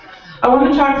 Yeah. I want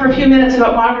to talk for a few minutes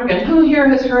about Mondragon. Who here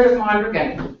has heard of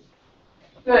Mondragon?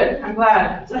 Good, I'm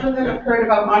glad. Some of them have heard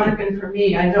about Mondragon from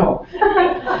me, I know.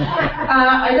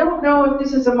 I don't know if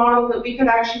this is a model that we could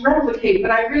actually replicate,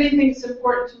 but I really think it's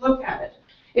important to look at it.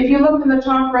 If you look in the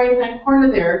top right-hand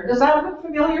corner there, does that look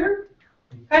familiar?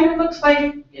 Kind of looks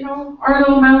like, you know, our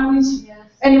little mountains. Yes.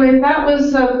 Anyway, that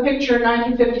was the picture in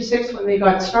 1956 when they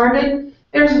got started.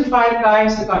 There's the 5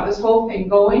 guys that got this whole thing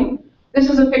going. This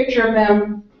is a picture of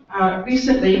them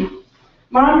recently.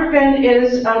 Mondragon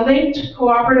is a linked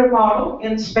cooperative model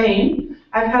in Spain.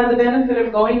 I've had the benefit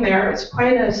of going there. It's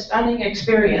quite a stunning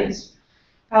experience.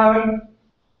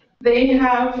 They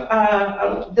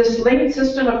have this linked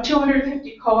system of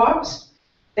 250 co-ops.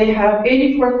 They have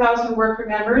 84,000 worker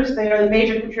members. They are the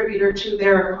major contributor to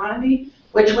their economy,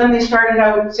 which when they started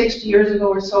out 60 years ago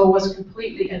or so was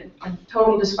completely in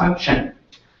total dysfunction.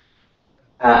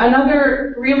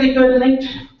 Another really good linked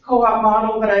co-op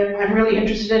model that I'm really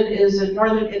interested in is in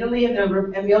northern Italy in the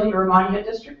Emilia-Romagna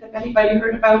district. Have anybody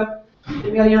heard about the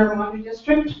Emilia-Romagna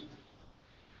district?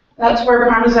 That's where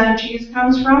Parmesan cheese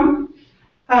comes from.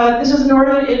 This is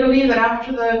northern Italy that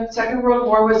after the Second World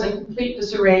War was in complete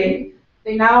disarray.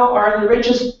 They now are the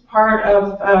richest part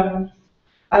of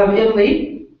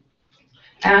Italy.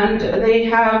 And they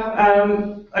have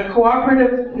a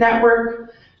cooperative network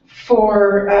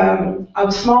for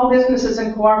of small businesses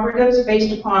and cooperatives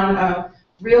based upon a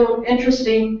real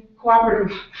interesting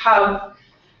cooperative hub.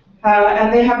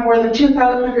 And they have more than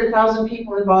 200,000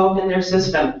 people involved in their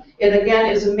system. It again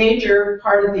is a major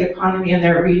part of the economy in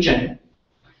their region.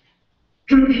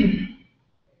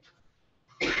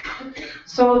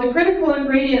 So the critical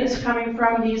ingredients coming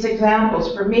from these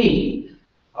examples for me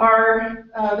are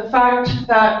the fact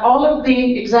that all of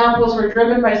the examples were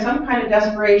driven by some kind of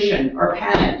desperation or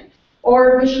panic,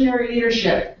 or visionary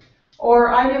leadership,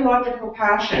 or ideological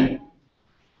passion.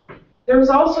 There was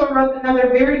also another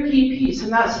very key piece,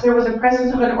 and that's there was a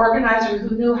presence of an organizer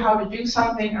who knew how to do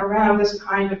something around this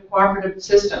kind of cooperative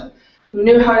system, who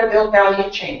knew how to build value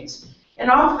chains. And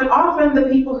often the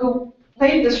people who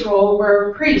played this role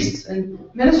were priests and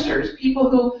ministers,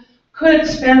 people who could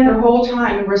spend their whole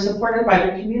time and were supported by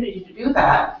the community to do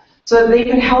that, so that they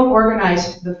could help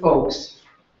organize the folks.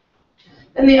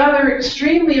 And the other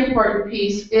extremely important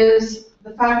piece is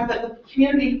the fact that the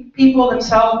community people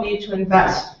themselves need to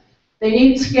invest. They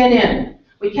need skin in.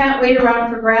 We can't wait around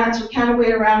for grants. We can't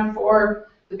wait around for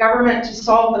the government to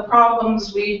solve the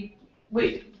problems.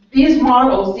 These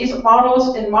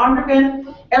models in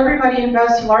Mondragon, everybody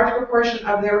invests a large proportion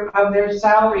of their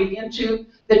salary into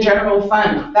the general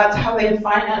fund. That's how they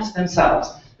finance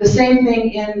themselves. The same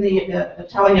thing in the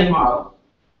Italian model.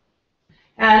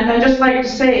 And I'd just like to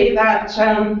say that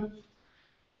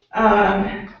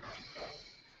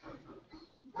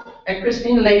at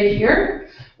Christina Lake here,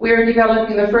 we are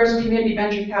developing the first community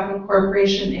venture capital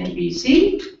corporation in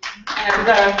BC.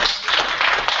 And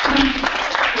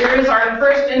here is our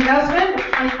first investment,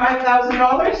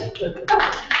 $25,000.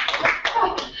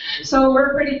 So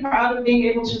we're pretty proud of being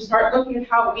able to start looking at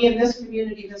how we in this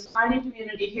community, this tiny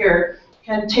community here,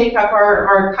 can take up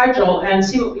our cudgel and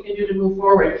see what we can do to move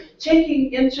forward,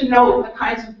 taking into note the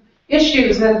kinds of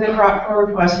issues that have been brought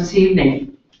forward to us this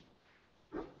evening.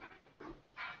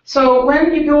 So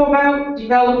when you go about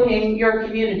developing your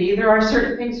community, there are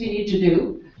certain things you need to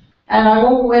do. And I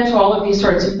won't go into all of these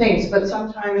sorts of things, but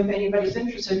sometime if anybody's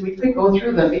interested, we could go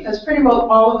through them, because pretty much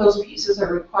all of those pieces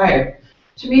are required.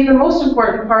 To me, the most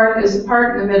important part is the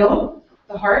part in the middle,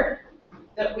 the heart,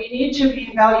 that we need to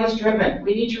be values driven.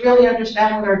 We need to really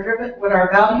understand what our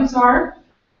values are.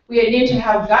 We need to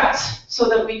have guts so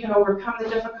that we can overcome the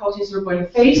difficulties we're going to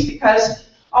face, because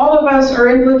all of us are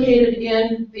implicated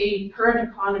in the current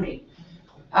economy.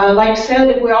 Like I said,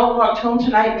 if we all walked home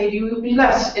tonight, maybe we would be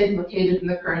less implicated in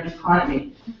the current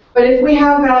economy. But if we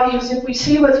have values, if we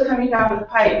see what's coming down the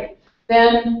pipe,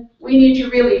 then we need to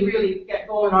really, really get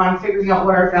going on figuring out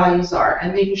what our values are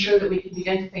and making sure that we can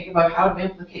begin to think about how to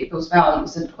implicate those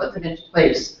values and put them into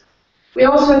place. We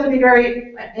also have to be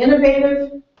very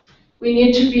innovative. We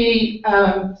need to be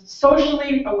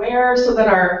socially aware so that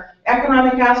our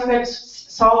economic aspects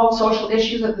solve social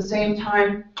issues at the same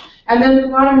time. And then the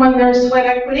bottom one there is sweat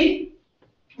equity.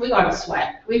 We gotta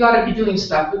sweat. We gotta be doing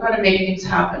stuff. We gotta make things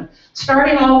happen.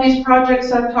 Starting all these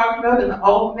projects I've talked about,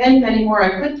 and many, many more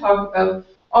I could talk about,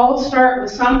 all start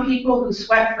with some people who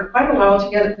sweat for quite a while to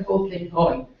get the whole thing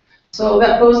going. So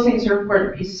those things are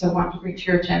important pieces I want to bring to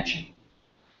your attention.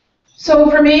 So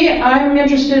for me, I'm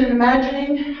interested in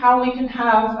imagining how we can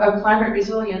have a climate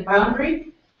resilient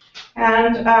boundary.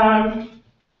 And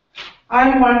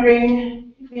I'm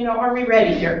wondering, are we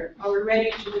ready here? Are we ready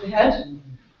to move ahead?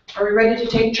 Are we ready to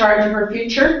take charge of our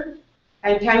future?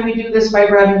 And can we do this by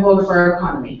grabbing hold of our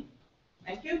economy?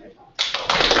 Thank you.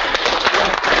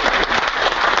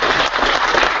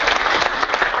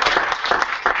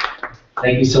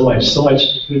 Thank you so much. So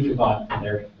much food for thought in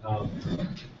there.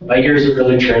 My gears are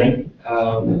really turning.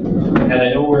 And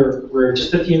I know we're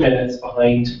just a few minutes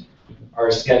behind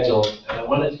our schedule. And I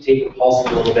wanted to take a pulse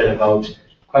a little bit about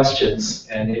questions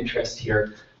and interest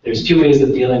here. There's two ways of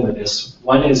dealing with this.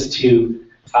 One is to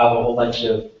have a whole bunch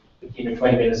of 15 or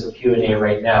 20 minutes of Q&A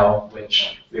right now,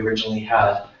 which we originally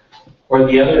had. Or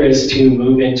the other is to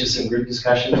move into some group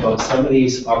discussion about some of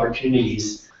these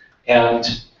opportunities. And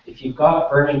if you've got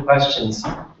burning questions,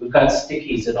 we've got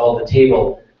stickies at all the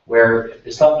table where if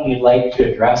there's something you'd like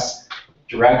to address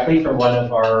directly from one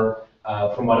of our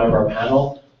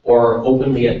panel or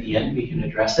openly at the end, we can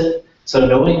address it. So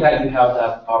knowing that you have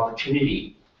that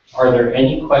opportunity, are there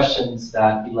any questions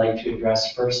that you'd like to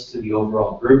address first to the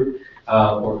overall group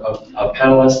or of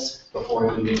panelists before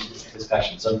we move into this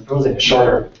discussion? So I'm proposing a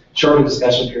shorter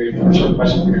discussion period or short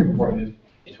question period before we move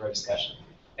into our discussion.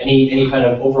 Any kind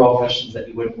of overall questions that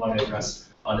you wouldn't want to address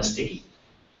on a sticky?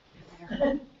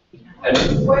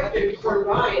 Question for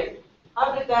Ryan.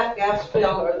 How did that gas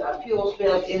spill or that fuel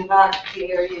spill impact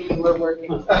the area you were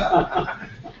working in?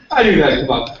 I knew that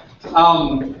come up.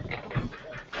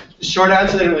 Short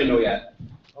answer, they don't really know yet.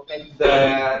 Okay.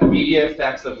 The media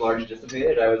effects have largely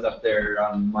dissipated. I was up there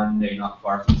on Monday, not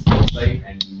far from the site,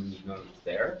 and you wouldn't even know it was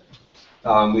there.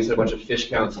 We had a bunch of fish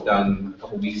counts done a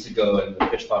couple weeks ago, and the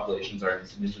fish populations are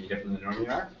significantly different than they normally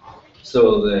are.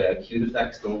 So the acute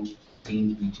effects don't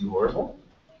seem to be too horrible,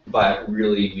 but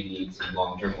really we need some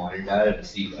long-term monitoring data to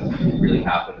see what really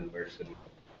happened and where it's going to be.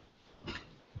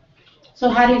 So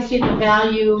how do you see the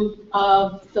value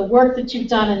of the work that you've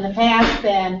done in the past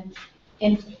then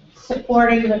in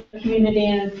supporting the community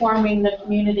and informing the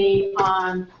community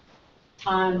on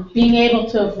being able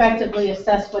to effectively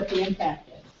assess what the impact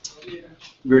is?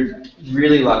 We're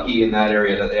really lucky in that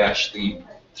area that they actually,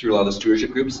 through a lot of the stewardship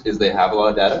groups, is they have a lot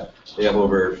of data. They have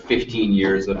over 15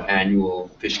 years of annual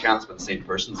fish counts by the same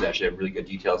persons. They actually have really good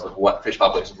details of what fish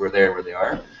populations were there, where they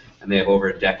are. And they have over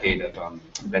a decade of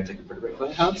benthic and vertebrate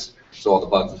plant counts, so all the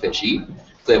bugs the fish eat. So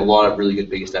they have a lot of really good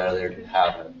base data there to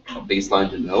have a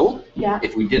baseline to know. Yeah.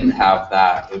 If we didn't have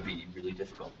that, it would be really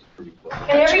difficult for people.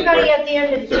 Can everybody at the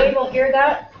end of the table hear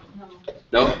that?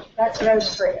 No? That's what I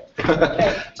was afraid of.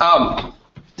 Okay.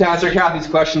 To answer Kathy's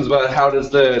questions about how does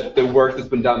the work that's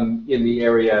been done in the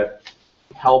area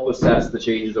help assess the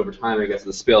changes over time, I guess, of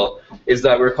the spill, is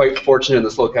that we're quite fortunate in the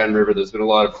Slocan River. There's been a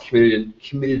lot of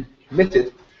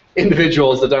committed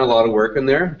individuals that have done a lot of work in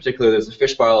there. Particularly, there's a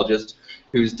fish biologist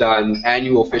who's done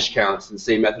annual fish counts in the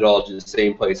same methodology, the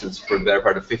same places for the better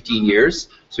part of 15 years.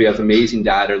 So he has amazing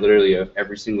data, literally, of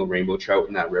every single rainbow trout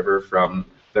in that river from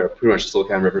pretty much the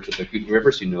Slocan River to the Kootenai River,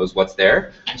 so he knows what's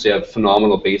there. So you have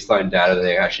phenomenal baseline data that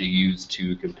they actually use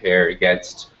to compare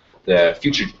against the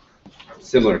future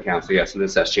similar counts, I guess, and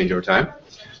assess change over time.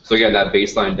 So again, that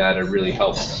baseline data really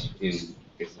helps in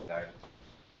case of data.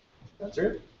 That's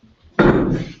it.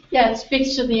 Yeah, it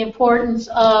speaks to the importance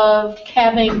of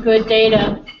having good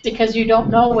data because you don't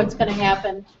know what's going to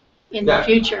happen in the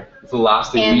future. It's the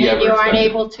last thing and we ever you aren't expected.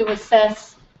 able to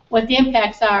assess what the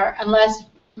impacts are unless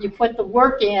you put the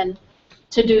work in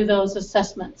to do those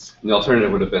assessments. And the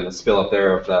alternative would have been a spill up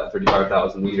there of that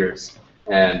 35,000 liters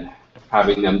and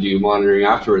having them do monitoring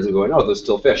afterwards and going, oh, there's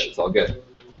still fish, it's all good.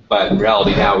 But in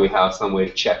reality now we have some way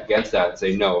to check against that and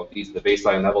say, no, these are the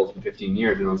baseline levels in 15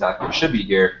 years, we know exactly what should be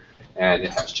here, and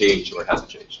it has changed or it hasn't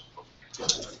changed.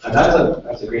 And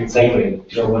that's a great segue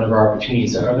to one of our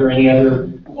opportunities. Are there any other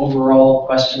overall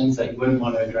questions that you wouldn't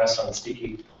want to address on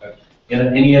sticky? In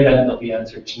any event, they'll be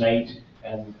answered tonight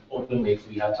and openly if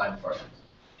we have time for it.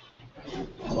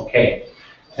 Okay.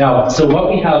 Now, so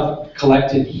what we have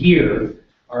collected here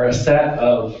are a set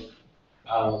of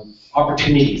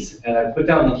opportunities, and I put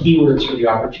down the keywords for the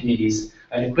opportunities,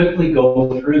 and quickly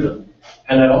go through them.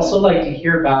 And I'd also like to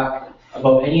hear back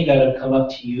about any that have come up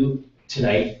to you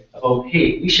tonight about,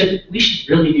 hey, we should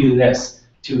really do this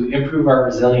to improve our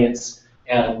resilience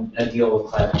and deal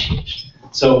with climate change.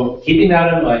 So keeping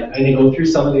that in mind, I'm going to go through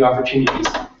some of the opportunities.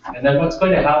 And then what's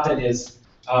going to happen is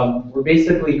we're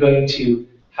basically going to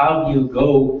have you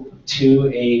go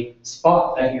to a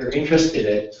spot that you're interested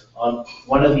in on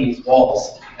one of these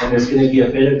walls, and there's going to be a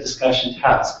bit of discussion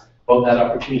task about that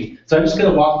opportunity. So I'm just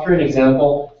going to walk through an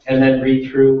example and then read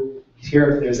through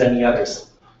here if there's any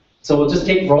others. So we'll just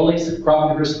take Roly's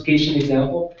crop diversification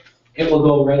example. It will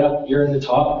go right up here in the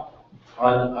top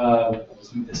on,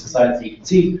 let's move this aside so you can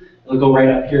see. It'll go right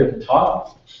up here at the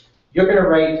top. You're going to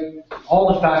write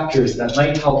all the factors that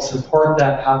might help support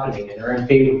that happening and are in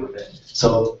favor of it.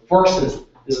 So forces,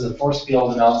 this is a force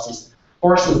field analysis,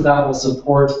 forces that will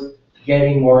support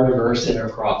getting more diverse in our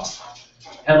crops.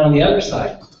 And on the other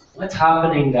side, what's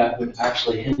happening that would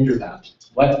actually hinder that?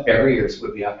 What barriers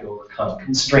would we have to overcome?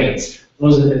 Constraints,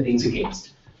 those are the things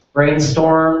against.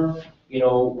 Brainstorm,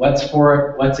 what's for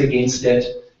it, what's against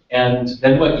it, and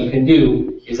then what you can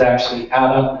do is actually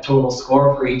add up the total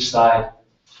score for each side,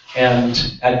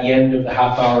 and at the end of the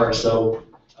half hour or so,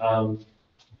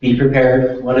 be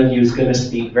prepared. One of you is going to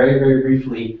speak very, very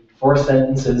briefly, 4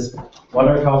 sentences, what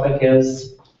our topic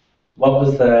is, what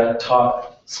was the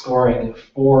top scoring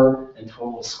for and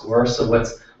total score, so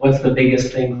what's the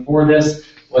biggest thing for this,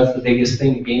 what's the biggest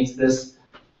thing against this,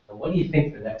 and what do you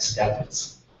think the next step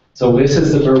is? So this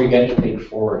is where we get to think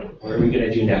forward. What are we going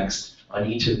to do next on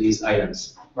each of these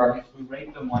items? Mark? We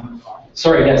rate them 1 to 5.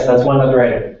 Sorry, yes, that's one other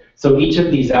item. So each of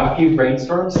these, after you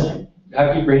brainstorm,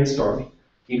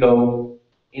 you go,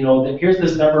 here's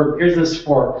this number, here's this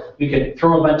 4. We could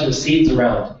throw a bunch of seeds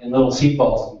around in little seed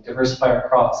balls and diversify our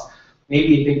crops.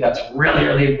 Maybe you think that's really,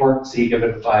 really important, so you give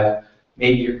it a 5.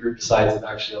 Maybe your group decides it's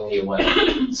actually only a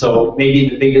 1. So maybe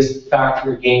the biggest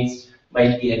factor against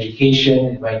might be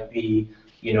education, it might be,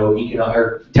 economic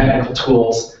or technical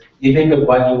tools. You think of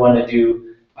what you want to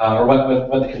do, or what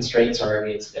the constraints are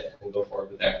against it, and go forward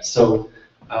with that. So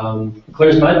clear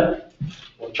as mud.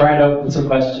 We'll try it out with some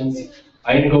questions.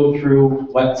 I'm going to go through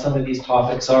what some of these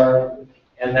topics are,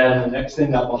 and then the next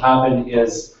thing that will happen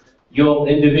is you'll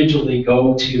individually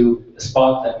go to the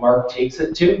spot that Mark takes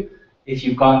it to. If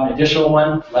you've got an additional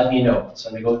one, let me know. So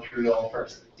I'm going to go through it all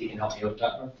first. You can help me out with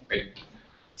that one. Great.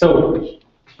 So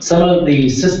some of the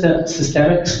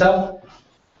systemic stuff,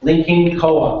 linking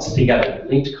co-ops together,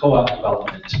 linked co-op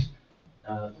development,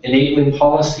 enabling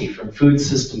policy from food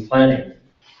system planning.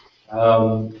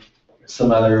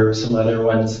 Some other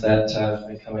ones that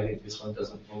I think this one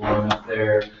doesn't belong up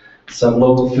there. Some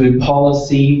local food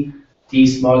policy,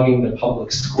 desmogging the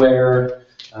public square,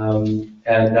 and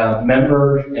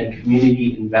member and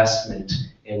community investment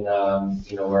in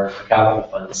our capital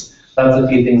funds. That's a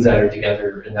few things that are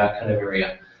together in that kind of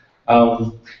area.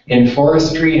 In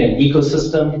forestry and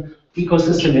ecosystem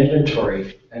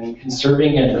inventory and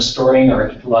conserving and restoring our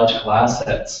ecological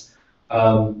assets,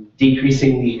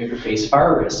 decreasing the interface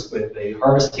fire risk with the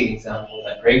harvesting example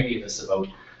that Greg gave us about,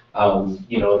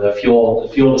 the fuel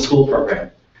to school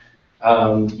program,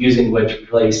 using which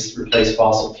replace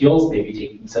fossil fuels, maybe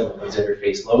taking some of those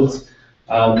interface loads.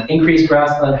 Increased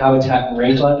grassland habitat and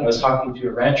rangeland. I was talking to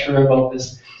a rancher about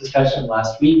this discussion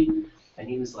last week, and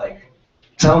he was like,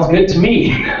 sounds good to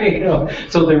me.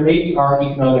 So there maybe are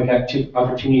economic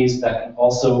opportunities that can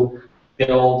also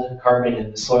build carbon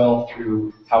in the soil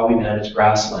through how we manage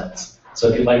grasslands. So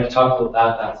if you'd like to talk about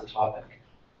that, that's a topic.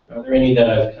 Are there any that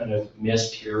I've kind of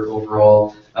missed here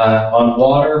overall? On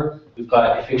water, we've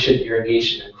got efficient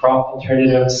irrigation and crop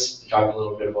alternatives. We talked a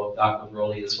little bit about that with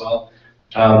Roly as well.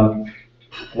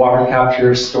 Water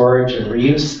capture, storage, and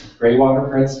reuse, gray water,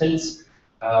 for instance.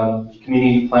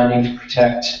 Community planning to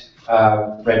protect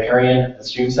riparian and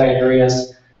streamside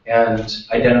areas, and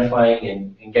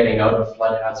identifying and getting out of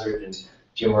flood hazard and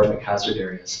geomorphic hazard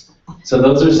areas. So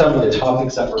those are some of the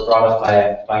topics that were brought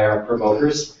up by our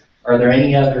promoters. Are there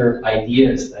any other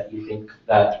ideas that you think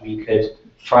that we could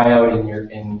try out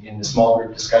in the small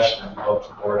group discussion that we go to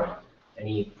the board on?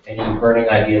 Any burning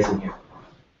ideas in here?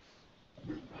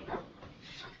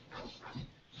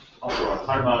 Also,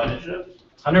 100 Mile Initiative.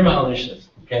 100 Mile Initiative.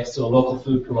 Okay, so a local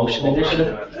food promotion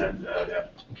initiative. Yeah.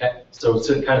 Okay, so it's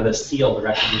kind of the seal, the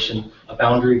recognition of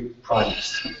boundary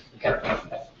produce. Okay.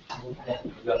 Okay.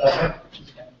 You got that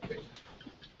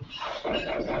one?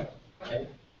 Okay.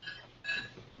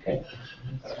 Okay.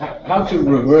 How to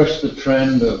reverse the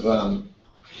trend of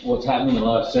what's happening in the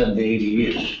last 70 to 80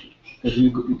 years? Because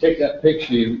you take that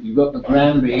picture, you got the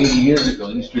Granby 80 years ago,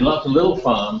 there used to be lots of little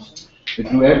farms, They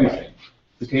do everything,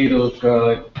 potatoes,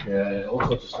 garlic, all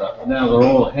sorts of stuff, and now they're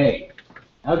all hay.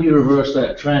 How do you reverse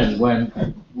that trend when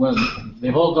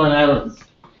they've all gone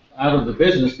out of the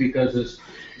business because it's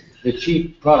the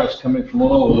cheap products coming from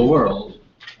all over the world,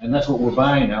 and that's what we're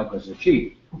buying now because they're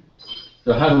cheap.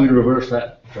 So how do we reverse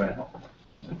that trend?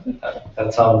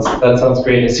 That sounds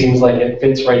great. It seems like it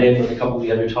fits right in with a couple of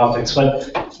the other topics.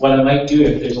 What I might do,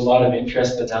 if there's a lot of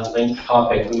interest in that linked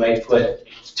topic, we might put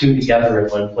two together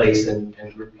in one place and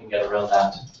group can get around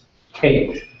that.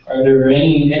 Okay, are there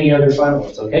any other final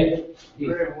ones, okay?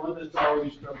 Graham, one that's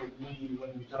always troubled me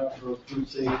when we talk about food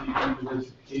safety, food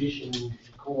diversification,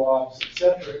 co-ops, et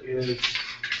cetera, is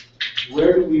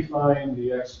where do we find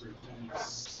the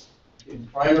expertise in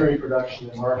primary production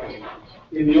and marketing?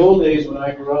 In the old days, when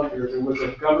I grew up here, there was a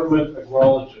government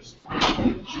agrologist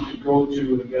that you could go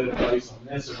to and get advice on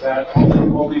this or that,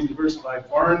 all these diversified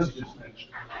farms you just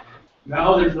mentioned.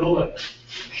 Now there's nobody.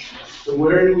 So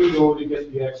where do we go to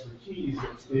get the expertise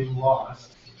that's being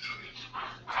lost?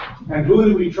 And who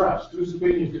do we trust? Whose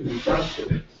opinion can we trust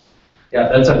today? Yeah,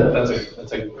 that's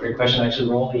a great question. Actually,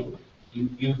 Roly,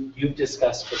 you've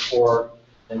discussed before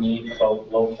the need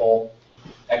about local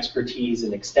expertise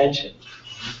and extension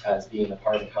as being a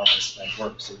part of how this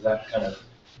works. Is that kind of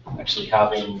actually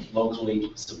having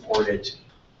locally supported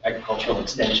agricultural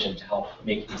extension to help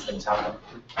make these things happen?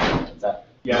 Is that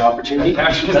an opportunity?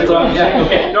 Actually, that's what I'm saying.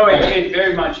 Okay. No, it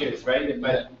very much is, right?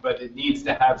 But it needs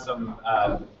to have some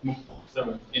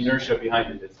inertia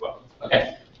behind it as well.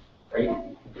 Okay, great.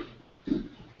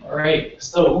 All right,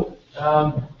 so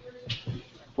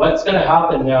what's going to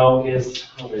happen now is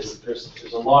there's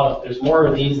more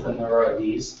of these than there are of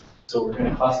these, so we're going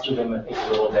to cluster them, I think, a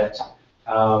little bit.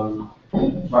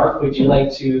 Mark, would you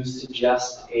like to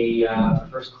suggest a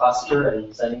first cluster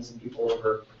and sending some people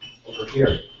over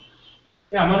here?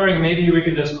 Yeah, I'm wondering maybe we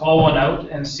could just call one out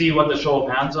and see what the show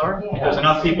of hands are. If there's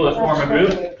enough people to form a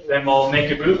group, then we'll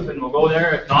make a group and we'll go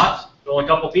there. If not, only a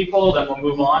couple people, then we'll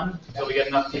move on until we get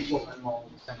enough people and we'll.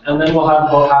 And then we'll have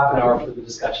about half an hour for the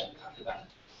discussion after that.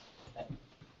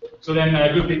 So then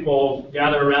a group of people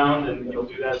gather around and you'll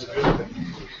do that as a group.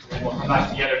 And we'll come back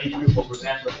together. Each group will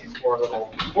present with these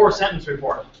four-sentence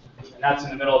report. And that's in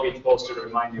the middle of each poster to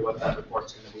remind you what that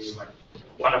report's going to be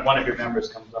when one of your members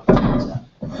comes up and does that.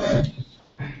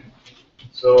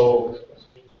 So,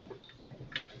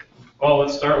 well,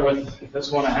 let's start with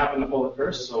this one I happen to pull it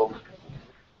first. So.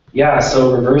 Yeah,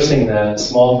 so reversing the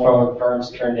small farms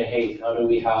turn to hay. How do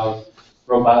we have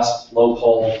robust,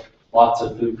 local, lots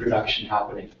of food production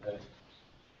happening?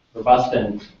 Robust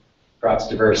and perhaps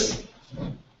diverse.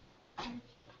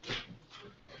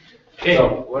 Okay,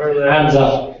 so, what are the hands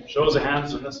up? Shows of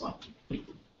hands on this one.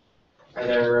 Are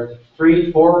there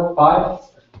 3, 4, 5?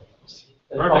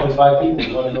 There's probably 5 people.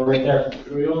 You want to go right there?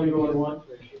 Do we only go in one?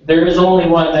 There is only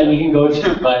one that you can go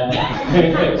to, but.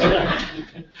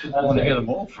 I want to get them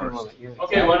all first.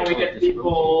 Okay, why don't we get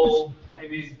people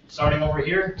maybe starting over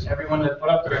here? Everyone that put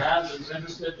up their hands and is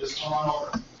interested, just come on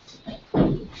over.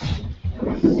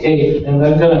 Okay, and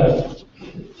I'm gonna.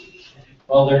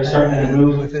 Well, they're starting to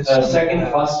move. The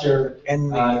second cluster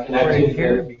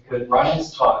connected with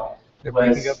Ryan's talk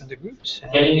was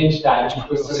getting into that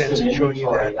ecosystem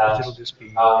inventory. I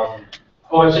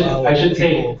should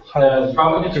say the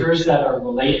provocateurs that are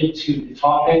related to the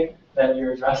topic that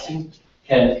you're addressing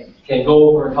can go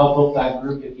over and help out that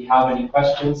group if you have any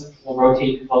questions. We'll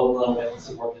rotate the vote a little bit and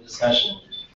support the discussion.